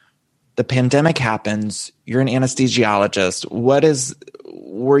then the pandemic happens. You're an anesthesiologist.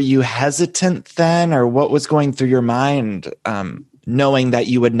 Were you hesitant then, or what was going through your mind, knowing that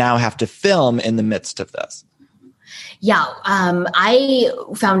you would now have to film in the midst of this? Yeah, I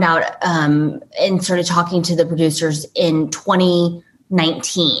found out and started talking to the producers in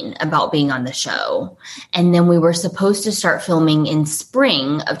 2019 about being on the show. And then we were supposed to start filming in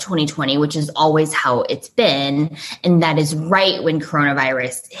spring of 2020, which is always how it's been. And that is right when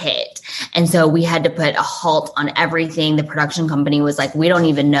coronavirus hit. And so we had to put a halt on everything. The production company was like, we don't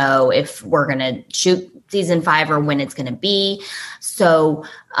even know if we're going to shoot season 5 or when it's going to be. So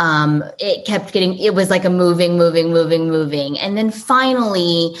it was like a moving. And then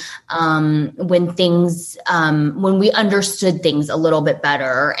finally, when we understood things a little bit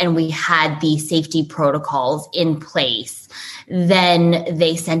better and we had the safety protocols in place, then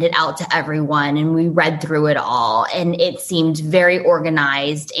they sent it out to everyone and we read through it all, and it seemed very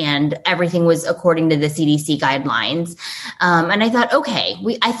organized and everything was according to the CDC guidelines. And I thought, okay,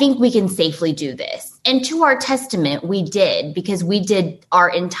 I think we can safely do this. And to our testament, we did, because we did our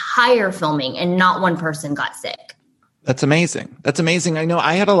entire filming and not one person got sick. That's amazing. I know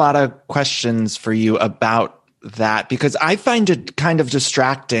I had a lot of questions for you about that, because I find it kind of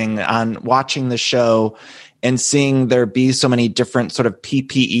distracting on watching the show and seeing there be so many different sort of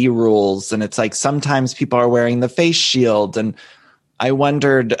PPE rules. And it's like sometimes people are wearing the face shield. And I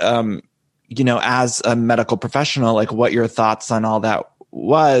wondered, as a medical professional, like what your thoughts on all that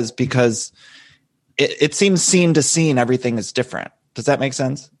was, because it seems scene to scene, everything is different. Does that make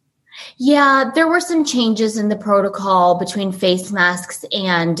sense? Yeah, there were some changes in the protocol between face masks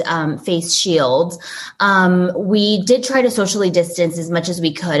and face shields. We did try to socially distance as much as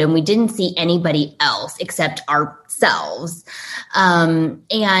we could, and we didn't see anybody else except ourselves.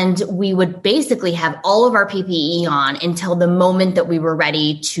 And we would basically have all of our PPE on until the moment that we were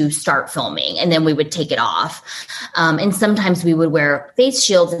ready to start filming, and then we would take it off. And sometimes we would wear face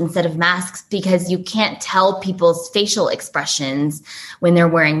shields instead of masks because you can't tell people's facial expressions when they're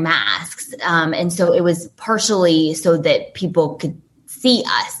wearing masks. And so it was partially so that people could see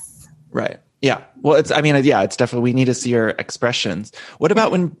us. Right. Yeah. Well, it's definitely, we need to see your expressions. What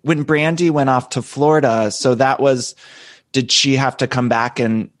about when Brandi went off to Florida? So did she have to come back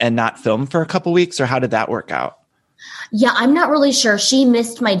and not film for a couple weeks, or how did that work out? Yeah, I'm not really sure. She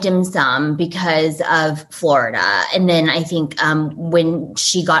missed my dim sum because of Florida. And then I think when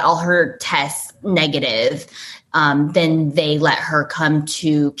she got all her tests negative, then they let her come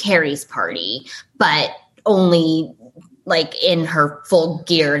to Carrie's party, but only like in her full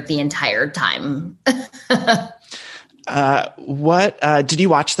gear the entire time. Did you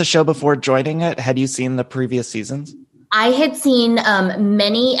watch the show before joining it? Had you seen the previous seasons? I had seen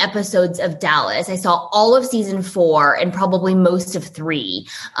many episodes of Dallas. I saw all of season 4 and probably most of 3,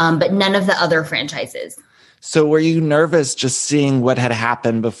 but none of the other franchises. So were you nervous just seeing what had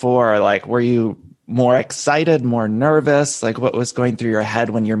happened before? Like, were you more excited, more nervous? Like, what was going through your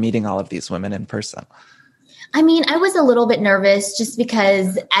head when you're meeting all of these women in person? I mean, I was a little bit nervous just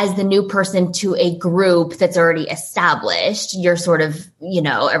because as the new person to a group that's already established, you're sort of,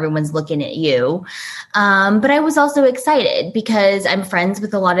 everyone's looking at you. But I was also excited because I'm friends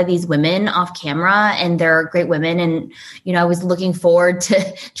with a lot of these women off camera and they're great women. And, I was looking forward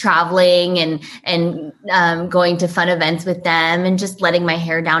to traveling and going to fun events with them and just letting my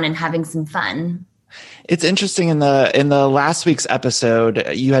hair down and having some fun. It's interesting in the last week's episode,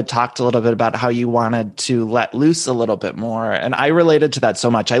 you had talked a little bit about how you wanted to let loose a little bit more. And I related to that so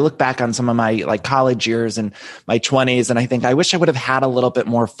much. I look back on some of my college years and my 20s, and I think I wish I would have had a little bit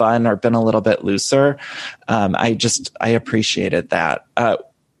more fun or been a little bit looser. I appreciated that.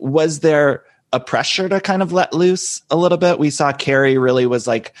 Was there a pressure to kind of let loose a little bit? We saw Carrie really was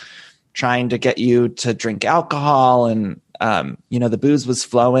trying to get you to drink alcohol and the booze was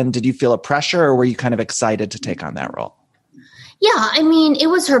flowing. Did you feel a pressure or were you kind of excited to take on that role? Yeah, I mean, it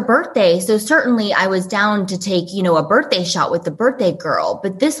was her birthday. So certainly I was down to take, a birthday shot with the birthday girl,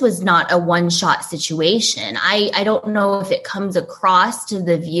 but this was not a one-shot situation. I don't know if it comes across to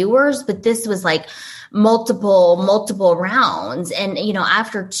the viewers, but this was multiple rounds. And,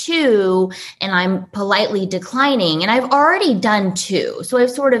 after 2 and I'm politely declining and I've already done 2. So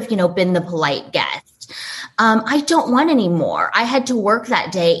I've sort of, been the polite guest. I don't want any more. I had to work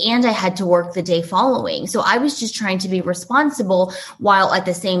that day and I had to work the day following. So I was just trying to be responsible while at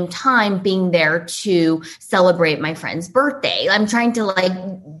the same time being there to celebrate my friend's birthday. I'm trying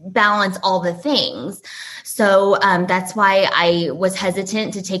to balance all the things. So that's why I was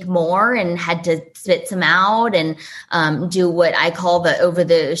hesitant to take more and had to spit some out and do what I call the over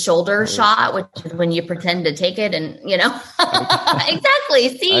the shoulder shot, which is when you pretend to take it and,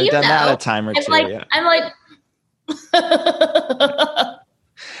 exactly. See, I've done that a time or two. I'm like,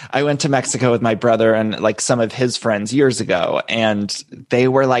 I went to Mexico with my brother and some of his friends years ago, and they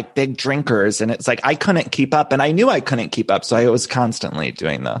were big drinkers, and it's I couldn't keep up, and I knew I couldn't keep up, so I was constantly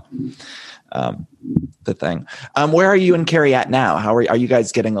doing the thing. Where are you and Carrie at now? How are you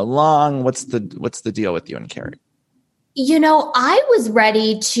guys getting along? What's the deal with you and Carrie? I was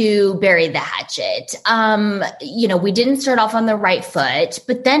ready to bury the hatchet. We didn't start off on the right foot,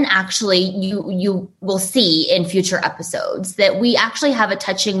 but then actually you will see in future episodes that we actually have a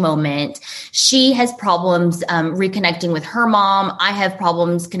touching moment. She has problems reconnecting with her mom. I have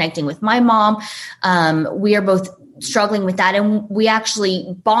problems connecting with my mom. We are both struggling with that. And we actually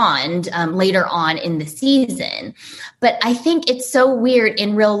bond later on in the season. But I think it's so weird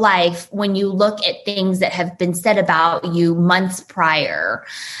in real life when you look at things that have been said about you months prior.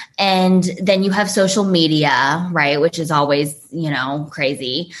 And then you have social media, right? Which is always,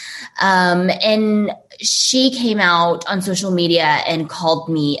 crazy. And she came out on social media and called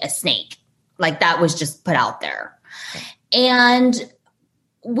me a snake. That was just put out there. And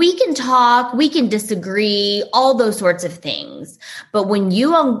we can talk, we can disagree, all those sorts of things. But when you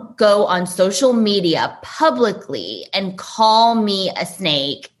go on social media publicly and call me a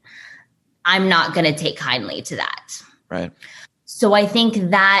snake, I'm not going to take kindly to that. Right. So I think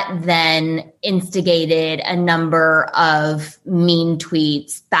that then instigated a number of mean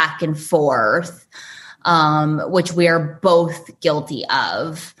tweets back and forth, which we are both guilty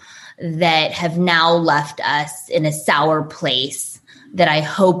of, that have now left us in a sour place that I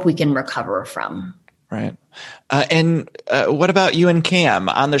hope we can recover from. Right. And what about you and Cam?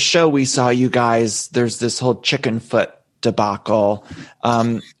 On the show, we saw you guys, there's this whole chicken foot debacle.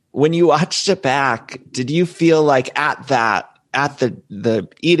 When you watched it back, did you feel at the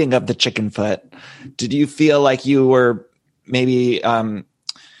eating of the chicken foot, did you feel like you were maybe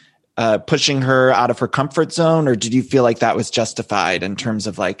pushing her out of her comfort zone, or did you feel like that was justified in terms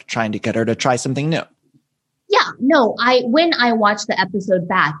of trying to get her to try something new? Yeah, no, when I watched the episode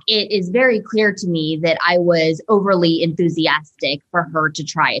back, it is very clear to me that I was overly enthusiastic for her to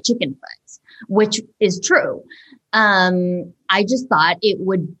try a chicken foot, which is true. I just thought it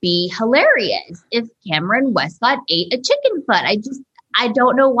would be hilarious if Cameron Westcott ate a chicken foot. I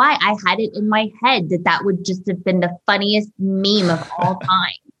don't know why I had it in my head that would just have been the funniest meme of all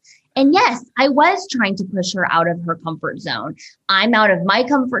time. And yes, I was trying to push her out of her comfort zone. I'm out of my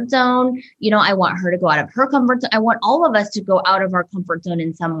comfort zone. I want her to go out of her comfort zone. I want all of us to go out of our comfort zone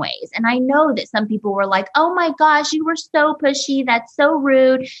in some ways. And I know that some people were like, oh my gosh, you were so pushy. That's so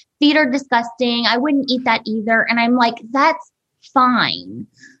rude. Feet are disgusting. I wouldn't eat that either. And I'm like, that's fine.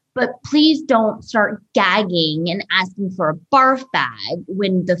 But please don't start gagging and asking for a barf bag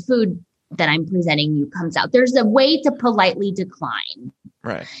when the food that I'm presenting you comes out. There's a way to politely decline.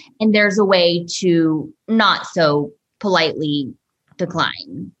 Right. And there's a way to not so politely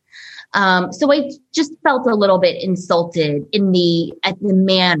decline. So I just felt a little bit insulted at the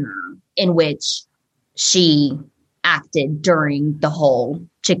manner in which she acted during the whole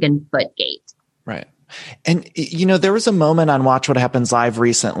chicken foot gate. Right. And, there was a moment on Watch What Happens Live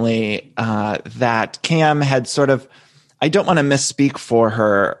recently that Cam had sort of, I don't want to misspeak for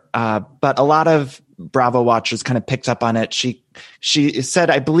her, but a lot of Bravo watchers kind of picked up on it. She said,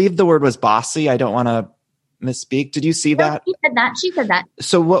 I believe the word was bossy. I don't want to misspeak. Did you see that? She said that.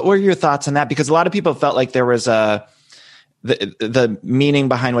 So what were your thoughts on that? Because a lot of people felt like there was the meaning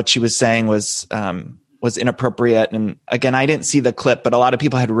behind what she was saying was inappropriate. And again, I didn't see the clip, but a lot of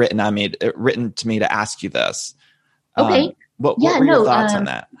people had written to me to ask you this. Okay. What were your thoughts on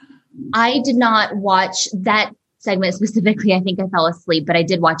that? I did not watch that segment specifically. I think I fell asleep, but I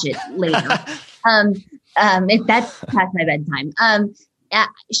did watch it later. If that's past my bedtime.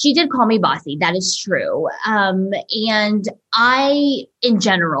 She did call me bossy. That is true. And I, in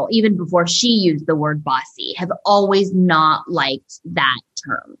general, even before she used the word bossy, have always not liked that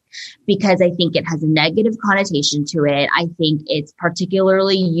term because I think it has a negative connotation to it. I think it's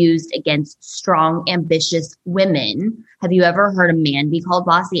particularly used against strong, ambitious women. Have you ever heard a man be called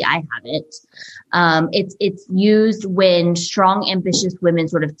bossy? I haven't. It's used when strong, ambitious women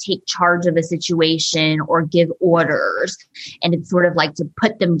sort of take charge of a situation or give orders, and it's sort of like to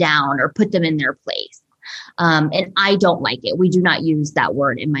put them down or put them in their place. And I don't like it. We do not use that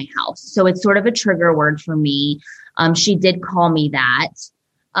word in my house. So it's sort of a trigger word for me. She did call me that.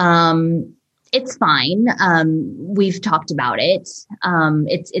 It's fine. We've talked about it.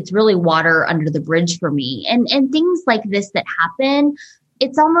 It's really water under the bridge for me. And things like this that happen,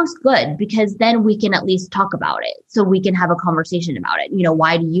 it's almost good because then we can at least talk about it. So we can have a conversation about it.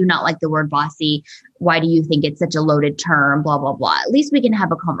 Why do you not like the word bossy? Why do you think it's such a loaded term? Blah, blah, blah. At least we can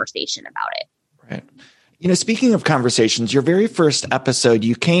have a conversation about it. Right. Speaking of conversations, your very first episode,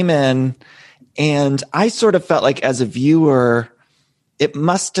 you came in and I sort of felt like as a viewer, it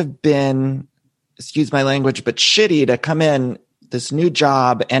must have been, excuse my language, but shitty to come in this new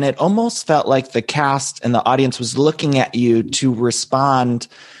job. And it almost felt like the cast and the audience was looking at you to respond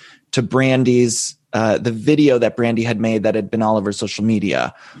to Brandi's, the video that Brandi had made that had been all over social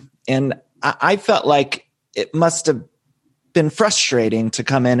media. And I felt like it must have been frustrating to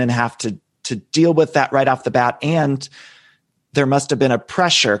come in and have to deal with that right off the bat. And there must have been a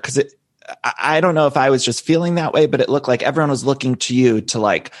pressure because I don't know if I was just feeling that way, but it looked like everyone was looking to you to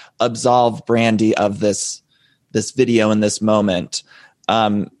like absolve Brandi of this video in this moment.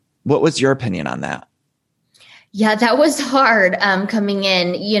 What was your opinion on that? Yeah, that was hard coming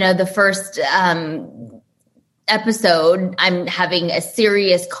in. The first episode, I'm having a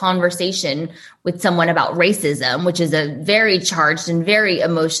serious conversation with someone about racism, which is a very charged and very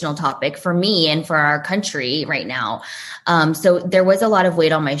emotional topic for me and for our country right now. So there was a lot of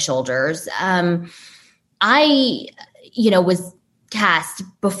weight on my shoulders. I was cast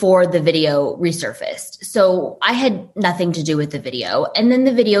before the video resurfaced. So I had nothing to do with the video. And then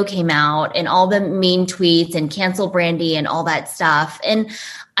the video came out and all the mean tweets and cancel Brandi and all that stuff. And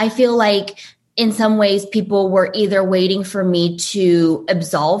I feel like in some ways people were either waiting for me to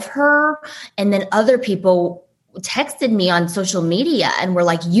absolve her, and then other people texted me on social media and were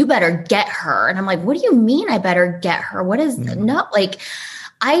like, you better get her. And I'm like, what do you mean I better get her? What is not like,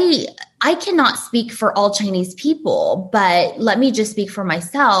 I cannot speak for all Chinese people, but let me just speak for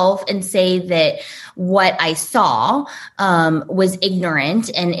myself and say that what I saw was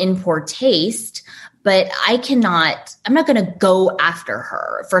ignorant and in poor taste. But I'm not going to go after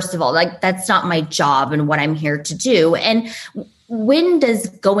her. First of all, like that's not my job and what I'm here to do. And when does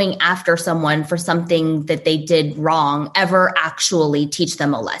going after someone for something that they did wrong ever actually teach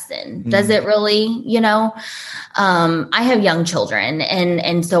them a lesson? Does it really, I have young children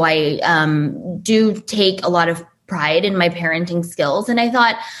and so I do take a lot of pride in my parenting skills. And I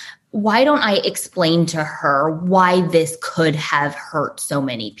thought, why don't I explain to her why this could have hurt so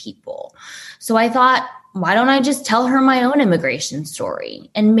many people? So I thought, why don't I just tell her my own immigration story?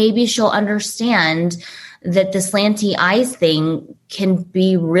 And maybe she'll understand that the slanty eyes thing can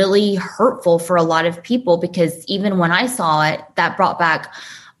be really hurtful for a lot of people, because even when I saw it, that brought back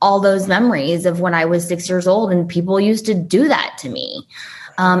all those memories of when I was 6 years old and people used to do that to me.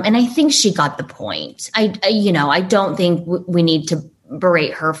 And I think she got the point. I don't think we need to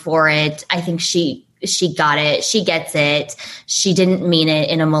berate her for it. I think she got it. She gets it. She didn't mean it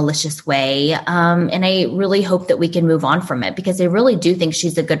in a malicious way. And I really hope that we can move on from it, because I really do think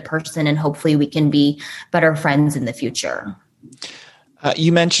she's a good person and hopefully we can be better friends in the future.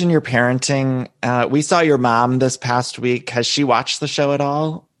 You mentioned your parenting. We saw your mom this past week. Has she watched the show at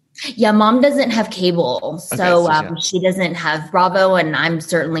all? Yeah, mom doesn't have cable, so yeah. she doesn't have Bravo, and I'm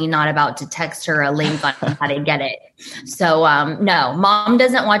certainly not about to text her a link on how to get it. So no, mom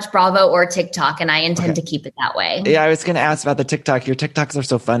doesn't watch Bravo or TikTok, and I intend to keep it that way. Yeah, I was going to ask about the TikTok. Your TikToks are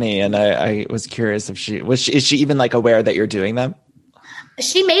so funny, and I was curious if is she even like aware that you're doing them?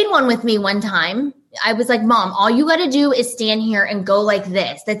 She made one with me one time. I was like, Mom, all you got to do is stand here and go like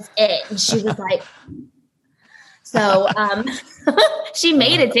this. That's it. And she was like, so she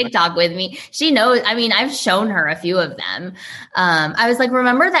made a TikTok with me. She knows. I mean, I've shown her a few of them. I was like,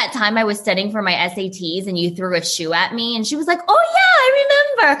 remember that time I was studying for my SATs and you threw a shoe at me? And she was like, oh,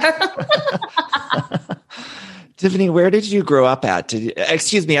 yeah, I remember. Tiffany, where did you grow up at?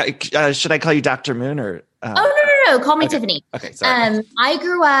 Excuse me, should I call you Dr. Moon or? Oh, no. Call me Tiffany. Okay, sorry. I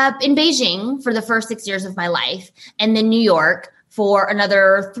grew up in Beijing for the first 6 years of my life and then New York for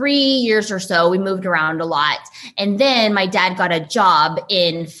another 3 years or so. We moved around a lot. And then my dad got a job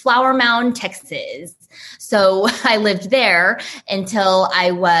in Flower Mound, Texas. So I lived there until I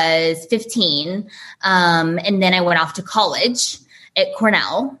was 15. And then I went off to college at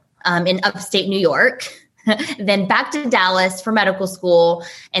Cornell in upstate New York. Then back to Dallas for medical school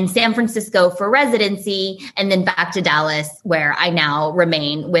and San Francisco for residency, and then back to Dallas where I now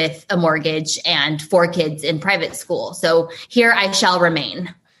remain with a mortgage and 4 kids in private school. So here I shall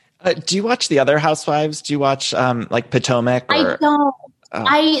remain. Do you watch the other Housewives? Do you watch like Potomac? I don't.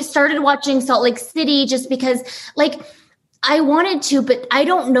 I started watching Salt Lake City just because I wanted to, but I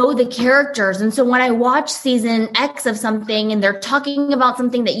don't know the characters. And so when I watch season X of something and they're talking about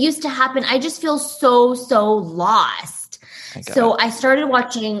something that used to happen, I just feel so lost. So I started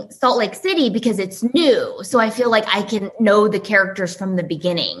watching Salt Lake City because it's new. So I feel like I can know the characters from the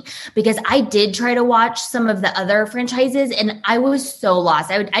beginning, because I did try to watch some of the other franchises and I was so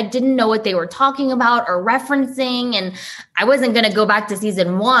lost. I didn't know what they were talking about or referencing. And I wasn't going to go back to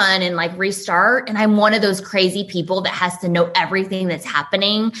season 1 and restart. And I'm one of those crazy people that has to know everything that's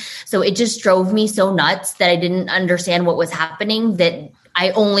happening. So it just drove me so nuts that I didn't understand what was happening, that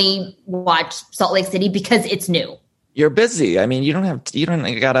I only watched Salt Lake City because it's new. You're busy. I mean, you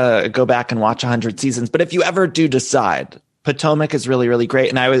don't gotta go back and watch 100 seasons. But if you ever do decide, Potomac is really, really great.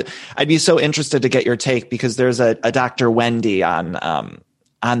 And I'd be so interested to get your take, because there's a Dr. Wendy on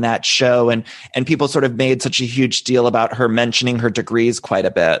that show, and people sort of made such a huge deal about her mentioning her degrees quite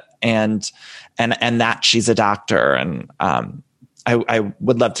a bit, and that she's a doctor. And I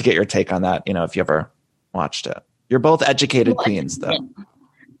would love to get your take on that. If you ever watched it. You're both educated queens, though.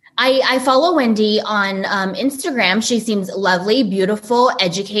 I follow Wendy on Instagram. She seems lovely, beautiful,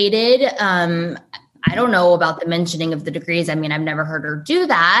 educated. I don't know about the mentioning of the degrees. I mean, I've never heard her do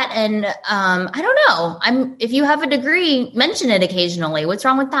that. And I don't know. If you have a degree, mention it occasionally. What's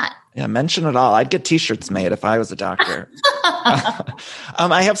wrong with that? Yeah, mention it all. I'd get T-shirts made if I was a doctor.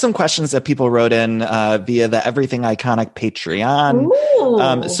 I have some questions that people wrote in via the Everything Iconic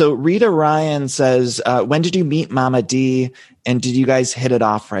Patreon. So Rita Ryan says, when did you meet Mama D, and did you guys hit it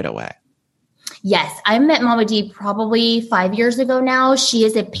off right away? Yes, I met Mama D probably 5 years ago now. She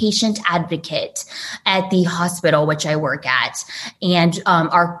is a patient advocate at the hospital, which I work at. And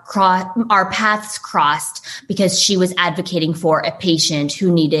our paths crossed because she was advocating for a patient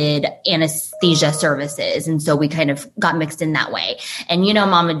who needed anesthesia services. And so we kind of got mixed in that way. And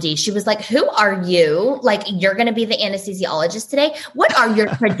Mama D, she was like, who are you? You're going to be the anesthesiologist today? What are your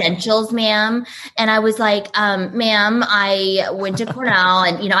credentials, ma'am? And I was like, ma'am, I went to Cornell,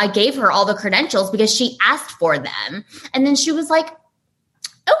 and, I gave her all the credentials because she asked for them. And then she was like,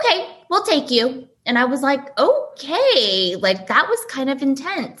 okay, we'll take you. And I was like, okay, that was kind of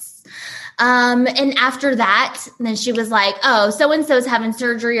intense. And after that, then she was like, oh, so-and-so's having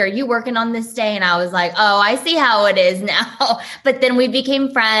surgery. Are you working on this day? And I was like, oh, I see how it is now. But then we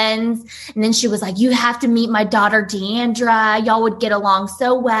became friends. And then she was like, you have to meet my daughter, Deandra. Y'all would get along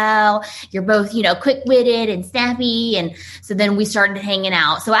so well. You're both, quick-witted and snappy. And so then we started hanging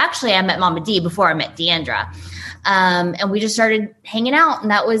out. So actually I met Mama D before I met Deandra. And we just started hanging out.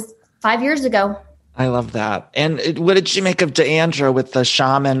 And that was 5 years ago. I love that. And what did she make of Deandra with the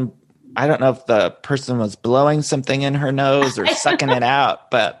shaman? I don't know if the person was blowing something in her nose or sucking it out,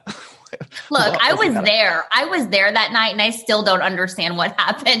 but look, I was there. I was there that night, and I still don't understand what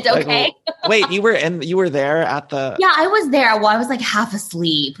happened. Okay. Wait, you were there at the? Yeah, I was there. Well, I was half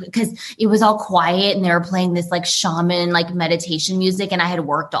asleep because it was all quiet, and they were playing this shaman meditation music, and I had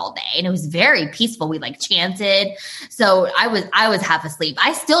worked all day, and it was very peaceful. We chanted, so I was half asleep.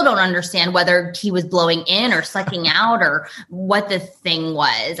 I still don't understand whether he was blowing in or sucking out or what the thing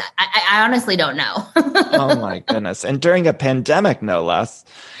was. I honestly don't know. Oh my goodness! And during a pandemic, no less.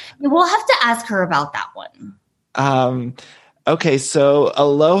 We'll have to ask her about that one. Okay, so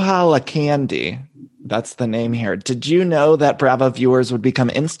Aloha La Candy. That's the name here. Did you know that Bravo viewers would become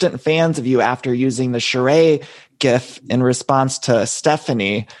instant fans of you after using the Sheree gif in response to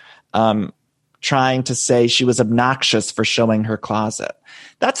Stephanie trying to say she was obnoxious for showing her closet?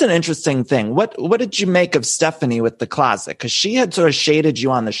 That's an interesting thing. What did you make of Stephanie with the closet? Because she had sort of shaded you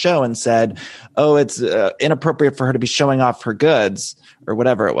on the show and said, oh, it's inappropriate for her to be showing off her goods or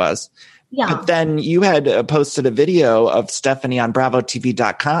whatever it was. Yeah. But then you had posted a video of Stephanie on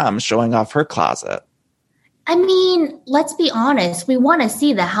BravoTV.com showing off her closet. I mean, let's be honest. We want to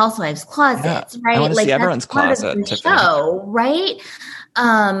see the housewives' closets, right? I want to see everyone's closet. The show, right?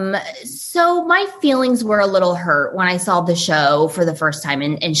 So my feelings were a little hurt when I saw the show for the first time,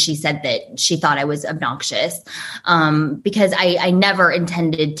 and she said that she thought I was obnoxious, because I never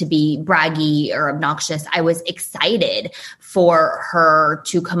intended to be braggy or obnoxious. I was excited for her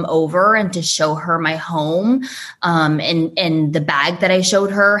to come over and to show her my home. And the bag that I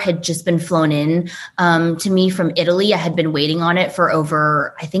showed her had just been flown in, to me from Italy. I had been waiting on it for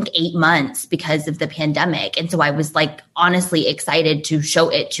over, I think, 8 months because of the pandemic. And so I was like, honestly excited to show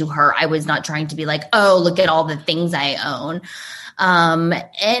it to her. I was not trying to be like, oh, look at all the things I own.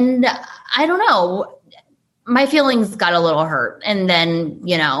 And I don't know, my feelings got a little hurt. And then,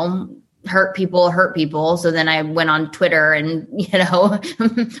 hurt people. So then I went on Twitter and,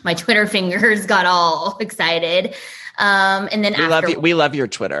 my Twitter fingers got all excited. And then we love your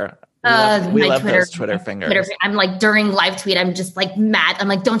Twitter. We love those Twitter fingers. I'm like, during live tweet, I'm just like mad. I'm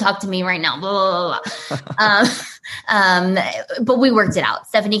like, don't talk to me right now. Blah, blah, blah. But we worked it out.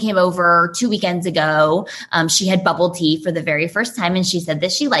 Stephanie came over 2 weekends ago. She had bubble tea for the very first time, and she said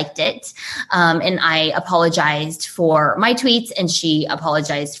that she liked it. And I apologized for my tweets, and she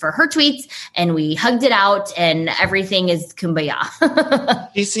apologized for her tweets, and we hugged it out, and everything is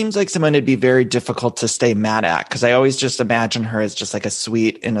kumbaya. She seems like someone it'd be very difficult to stay mad at, because I always just imagine her as just like a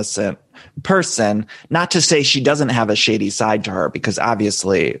sweet, innocent person. Not to say she doesn't have a shady side to her, because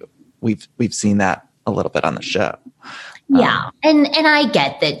obviously we've seen that a little bit on the show. Yeah. And I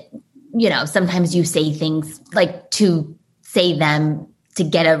get that, sometimes you say things like to say them to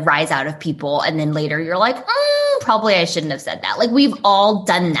get a rise out of people. And then later you're like, probably I shouldn't have said that. Like, we've all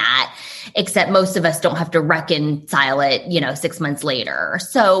done that, except most of us don't have to reconcile it, 6 months later.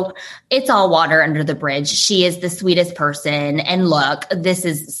 So it's all water under the bridge. She is the sweetest person. And look, this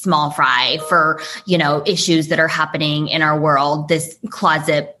is small fry for, issues that are happening in our world. This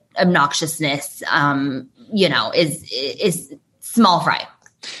closet obnoxiousness, is small fry.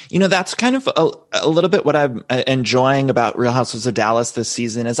 That's kind of a little bit what I'm enjoying about Real Housewives of Dallas this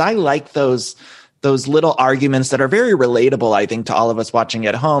season is I like those little arguments that are very relatable, I think, to all of us watching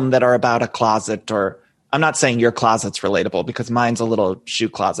at home that are about a closet. Or I'm not saying your closet's relatable because mine's a little shoe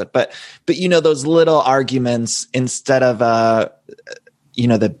closet, but those little arguments instead of,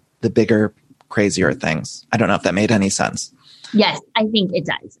 the bigger, crazier things. I don't know if that made any sense. Yes, I think it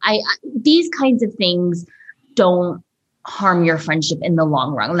does. These kinds of things don't harm your friendship in the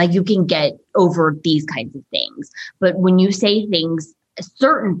long run. Like, you can get over these kinds of things. But when you say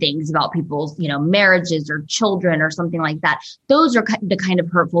certain things about people's, marriages or children or something like that, those are the kind of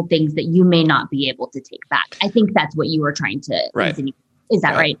hurtful things that you may not be able to take back. I think that's what you were trying to insinuate. Is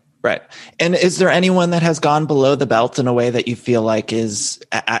that right? Right. And is there anyone that has gone below the belt in a way that you feel like is,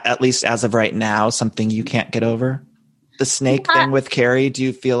 at least as of right now, something you can't get over? The snake thing with Carrie, do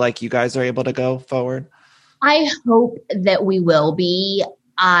you feel like you guys are able to go forward? I hope that we will be.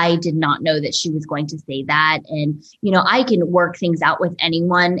 I did not know that she was going to say that. And, I can work things out with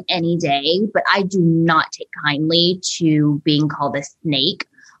anyone any day, but I do not take kindly to being called a snake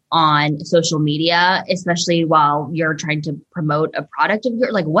on social media, especially while you're trying to promote a product of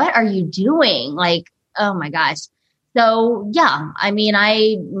yours. Like, what are you doing? Like, oh my gosh. So yeah, I mean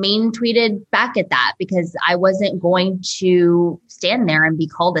tweeted back at that because I wasn't going to stand there and be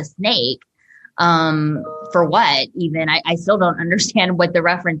called a snake. For what even? I still don't understand what the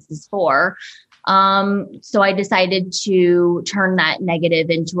reference is for. So I decided to turn that negative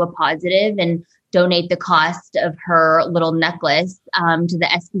into a positive and donate the cost of her little necklace, to the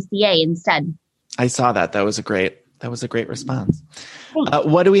SPCA instead. I saw that. That was a great response.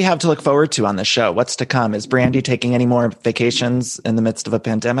 What do we have to look forward to on the show? What's to come? Is Brandi taking any more vacations in the midst of a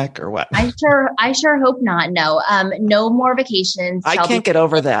pandemic or what? I sure hope not. No, no more vacations. I can't get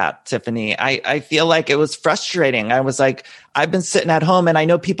over that, Tiffany. I feel like it was frustrating. I was like, I've been sitting at home and I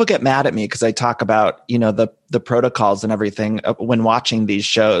know people get mad at me because I talk about, the protocols and everything when watching these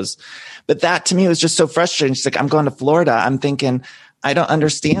shows. But that to me was just so frustrating. She's like, I'm going to Florida. I'm thinking, I don't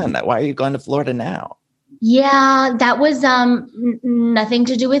understand that. Why are you going to Florida now? Yeah, that was nothing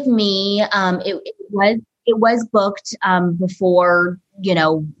to do with me. It was it was booked before,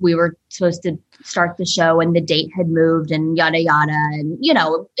 we were supposed to start the show and the date had moved and yada, yada. And,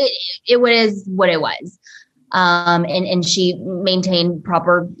 it was what it was. And she maintained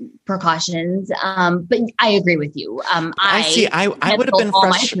proper precautions. But I agree with you. I would have been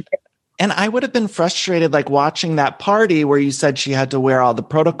frustrated. And I would have been frustrated, like watching that party where you said she had to wear all the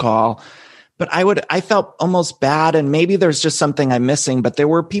protocol. But I felt almost bad, and maybe there's just something I'm missing, but there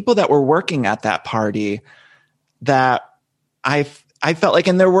were people that were working at that party that I felt like,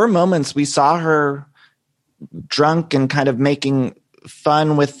 and there were moments we saw her drunk and kind of making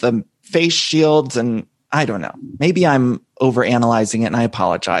fun with the face shields, and I don't know, maybe I'm overanalyzing it, and I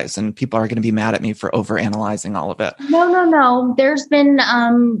apologize, and people are going to be mad at me for overanalyzing all of it. No. There's been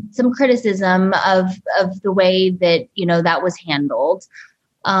some criticism of the way that, that was handled.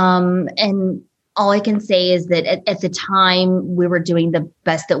 And all I can say is that at the time we were doing the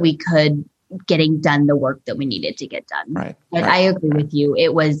best that we could, getting done the work that we needed to get done. Right. But I agree with you.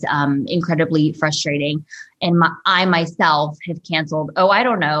 It was incredibly frustrating. And I myself have canceled, I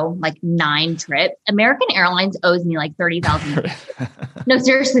don't know, like 9 trips. American Airlines owes me like $30,000. No,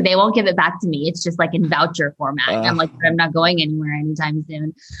 seriously, they won't give it back to me. It's just like in voucher format. I'm like, I'm not going anywhere anytime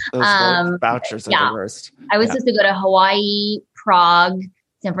soon. Those vouchers are the worst. I was supposed to go to Hawaii, Prague,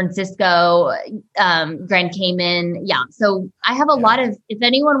 San Francisco, Grand Cayman. Yeah. So I have a lot of, if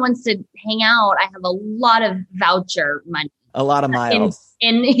anyone wants to hang out, I have a lot of voucher money. A lot of miles.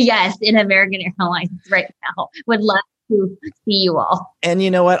 In American Airlines right now. Would love to see you all. And you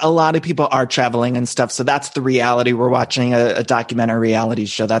know what? A lot of people are traveling and stuff. So that's the reality. We're watching a documentary reality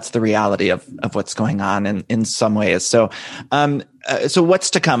show. That's the reality of what's going on in some ways. So, so what's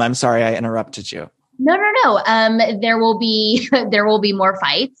to come? I'm sorry I interrupted you. No. There will be more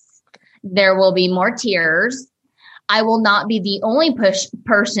fights. There will be more tears. I will not be the only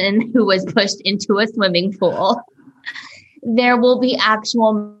person who was pushed into a swimming pool. There will be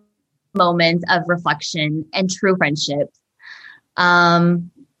actual moments of reflection and true friendships,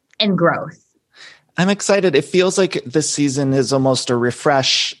 and growth. I'm excited. It feels like this season is almost a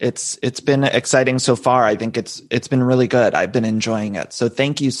refresh. It's been exciting so far. I think it's been really good. I've been enjoying it. So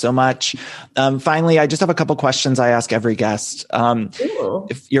thank you so much. Finally, I just have a couple questions I ask every guest.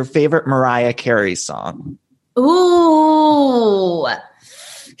 If your favorite Mariah Carey song? Ooh,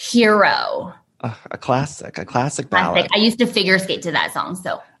 Hero. A classic ballad. I used to figure skate to that song.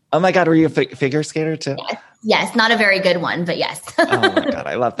 So. Oh my God, were you a figure skater too? Yes, not a very good one, but yes. Oh my God,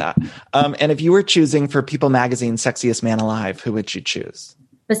 I love that. And if you were choosing for People Magazine Sexiest Man Alive, who would you choose?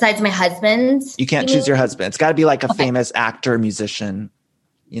 Besides my husband? You can't choose your husband. It's got to be like a famous actor, musician,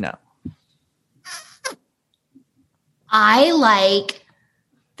 I like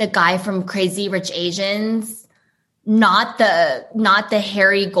the guy from Crazy Rich Asians. Not the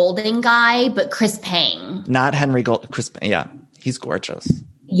Harry Golding guy, but Chris Pang. Not Henry Gold. Chris Pang. Yeah, he's gorgeous.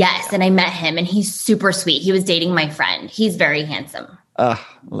 Yes, and I met him, and he's super sweet. He was dating my friend. He's very handsome.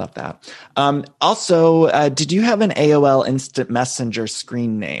 Love that. Also, did you have an AOL Instant Messenger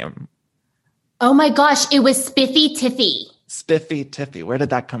screen name? Oh my gosh, it was Spiffy Tiffy. Spiffy Tiffy. Where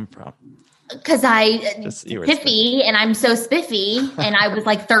did that come from? Because Tiffy, and I'm so spiffy, and I was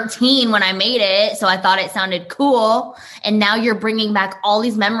like 13 when I made it, so I thought it sounded cool. And now you're bringing back all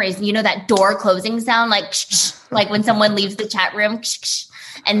these memories. You know that door closing sound, like when someone leaves the chat room,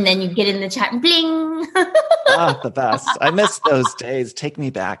 and then you get in the chat and bling. The best. I miss those days. Take me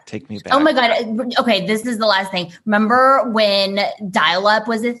back. Oh my God. Okay, this is the last thing. Remember when dial-up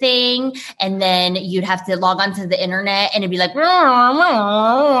was a thing, and then you'd have to log onto the internet, and it'd be like,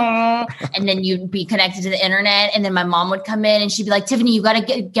 and then you'd be connected to the internet, and then my mom would come in, and she'd be like, Tiffany, you got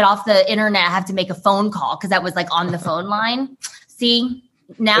to get off the internet. I have to make a phone call, because that was like on the phone line. See,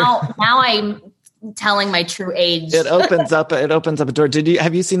 now I'm telling my true age. It opens up a door.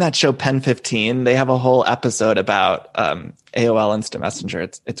 Have you seen that show Pen 15? They have a whole episode about AOL Instant Messenger.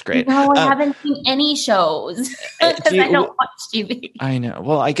 It's great. No, I haven't seen any shows because I don't watch TV. I know.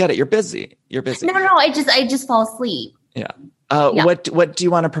 Well, I get it. You're busy. No, I just fall asleep. Yeah. What do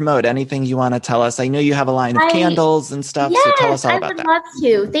you want to promote? Anything you want to tell us? I know you have a line of candles and stuff, so tell us all about that. I would love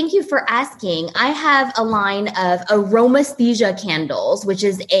to. Thank you for asking. I have a line of aromasthesia candles, which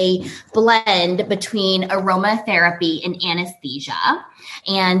is a blend between aromatherapy and anesthesia.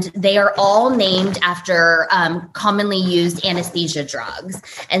 And they are all named after commonly used anesthesia drugs.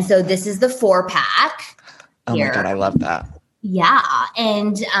 And so this is the 4-pack. Oh my God, I love that. Yeah,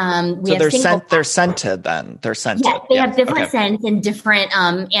 and we have they're scented then. They're scented. Yes, they have different scents and different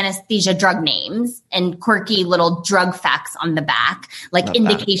anesthesia drug names and quirky little drug facts on the back, like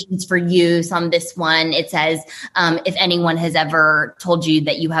indications for use. On this one, it says if anyone has ever told you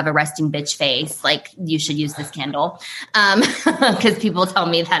that you have a resting bitch face, like you should use this candle, because people tell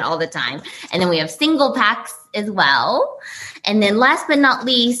me that all the time. And then we have single packs as well. And then last but not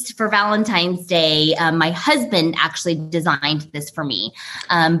least, for Valentine's Day, my husband actually designed this for me.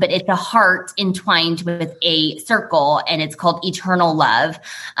 But it's a heart entwined with a circle, and it's called Eternal Love,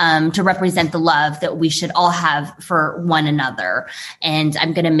 to represent the love that we should all have for one another. And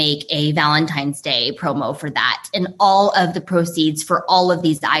I'm going to make a Valentine's Day promo for that. And all of the proceeds for all of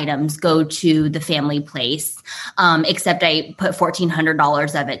these items go to the family place, except I put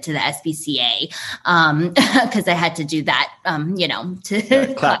 $1,400 of it to the SPCA, because I had to do that.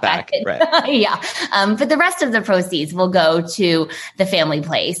 To clap back. Right. Yeah. But the rest of the proceeds will go to the Family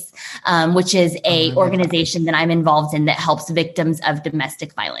Place, which is a organization that I'm involved in that helps victims of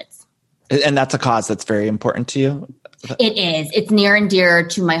domestic violence. And that's a cause that's very important to you? It is. It's near and dear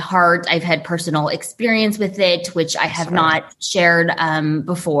to my heart. I've had personal experience with it, which I have not shared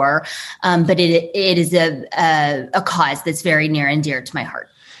before. But it is a cause that's very near and dear to my heart.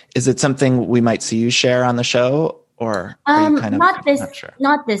 Is it something we might see you share on the show? Or are you kind of not this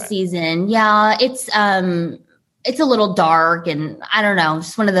right. season. Yeah, it's a little dark, and I don't know,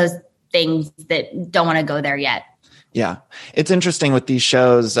 just one of those things that don't want to go there yet. Yeah, it's interesting with these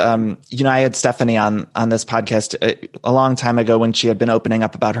shows. I had Stephanie on this podcast a long time ago when she had been opening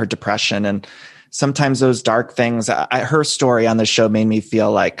up about her depression, and sometimes those dark things. Her story on the show made me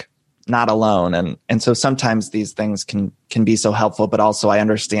feel like not alone, and so sometimes these things can be so helpful, but also I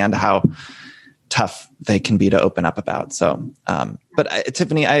understand how tough they can be to open up about. So, but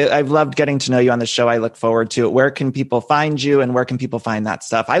Tiffany, I've loved getting to know you on the show. I look forward to it. Where can people find you, and where can people find that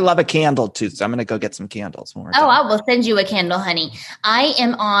stuff? I love a candle too, so I'm going to go get some candles. I will send you a candle, honey. I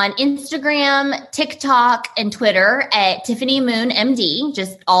am on Instagram, TikTok, and Twitter at Tiffany Moon MD,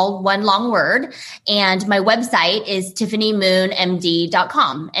 just all one long word. And my website is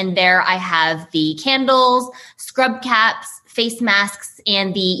tiffanymoonmd.com. And there I have the candles, scrub caps, face masks,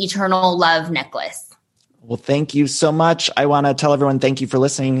 and the Eternal Love necklace. Well, thank you so much. I want to tell everyone thank you for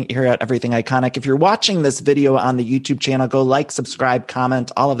listening here at Everything Iconic. If you're watching this video on the YouTube channel, go like, subscribe,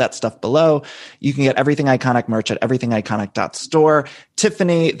 comment, all of that stuff below. You can get Everything Iconic merch at everythingiconic.store.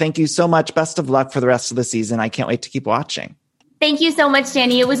 Tiffany, thank you so much. Best of luck for the rest of the season. I can't wait to keep watching. Thank you so much,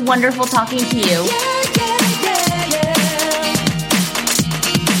 Danny. It was wonderful talking to you.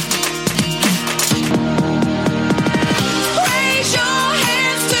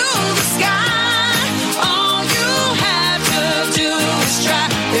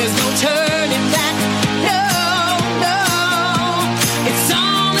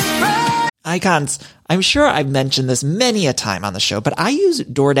 Icons, I'm sure I've mentioned this many a time on the show, but I use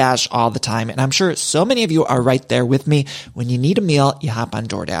DoorDash all the time, and I'm sure so many of you are right there with me. When you need a meal, you hop on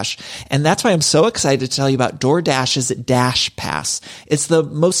DoorDash. And that's why I'm so excited to tell you about DoorDash's Dash Pass. It's the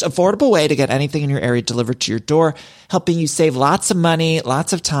most affordable way to get anything in your area delivered to your door, helping you save lots of money,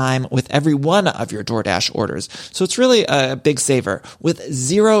 lots of time with every one of your DoorDash orders. So it's really a big saver with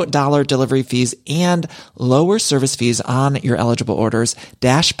 $0 delivery fees and lower service fees on your eligible orders.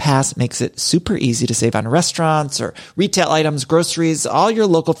 Dash Pass makes it super easy to save on restaurants or retail items, groceries, all your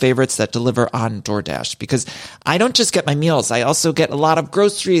local favorites that deliver on DoorDash. Because I don't just get my meals, I also get a lot of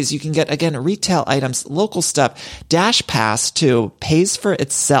groceries. You can get, again, retail items, local stuff. Dash Pass, too, pays for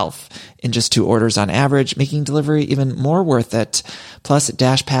itself in just 2 orders on average, making delivery even more worth it. Plus,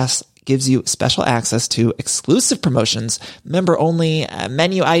 Dash Pass gives you special access to exclusive promotions, member-only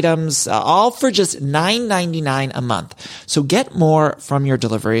menu items, all for just $9.99 a month. So get more from your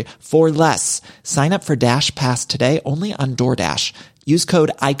delivery for less. Sign up for Dash Pass today only on DoorDash. Use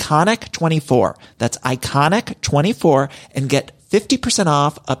code ICONIC24. That's ICONIC24 and get 50%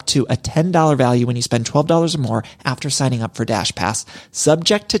 off up to a $10 value when you spend $12 or more after signing up for Dash Pass.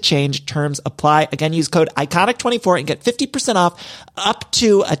 Subject to change. Terms apply. Again, use code ICONIC24 and get 50% off up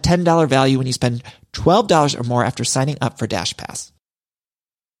to a $10 value when you spend $12 or more after signing up for Dash Pass.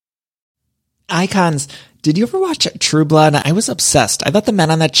 Icons, did you ever watch True Blood? I was obsessed. I thought the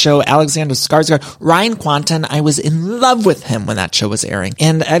men on that show, Alexander Skarsgård, Ryan Kwanten, I was in love with him when that show was airing.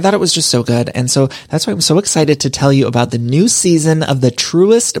 And I thought it was just so good. And so that's why I'm so excited to tell you about the new season of the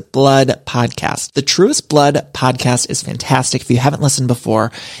Truest Blood podcast. The Truest Blood podcast is fantastic. If you haven't listened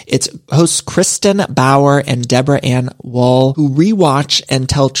before, it's hosts Kristen Bauer and Deborah Ann Woll, who rewatch and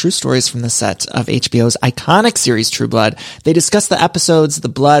tell true stories from the set of HBO's iconic series True Blood. They discuss the episodes, the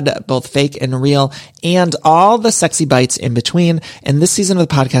blood, both fake and real, and and all the sexy bites in between. And this season of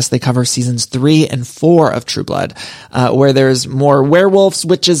the podcast, they cover seasons 3 and 4 of True Blood, where there's more werewolves,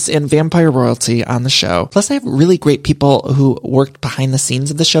 witches, and vampire royalty on the show. Plus, I have really great people who worked behind the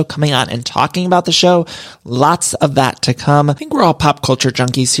scenes of the show coming on and talking about the show. Lots of that to come. I think we're all pop culture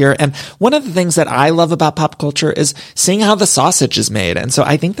junkies here. And one of the things that I love about pop culture is seeing how the sausage is made. And so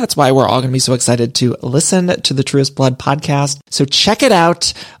I think that's why we're all going to be so excited to listen to the Truest Blood podcast. So check it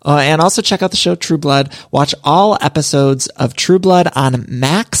out. And also check out the show True Blood. Watch all episodes of True Blood on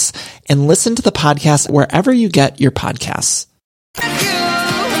Max and listen to the podcast wherever you get your podcasts.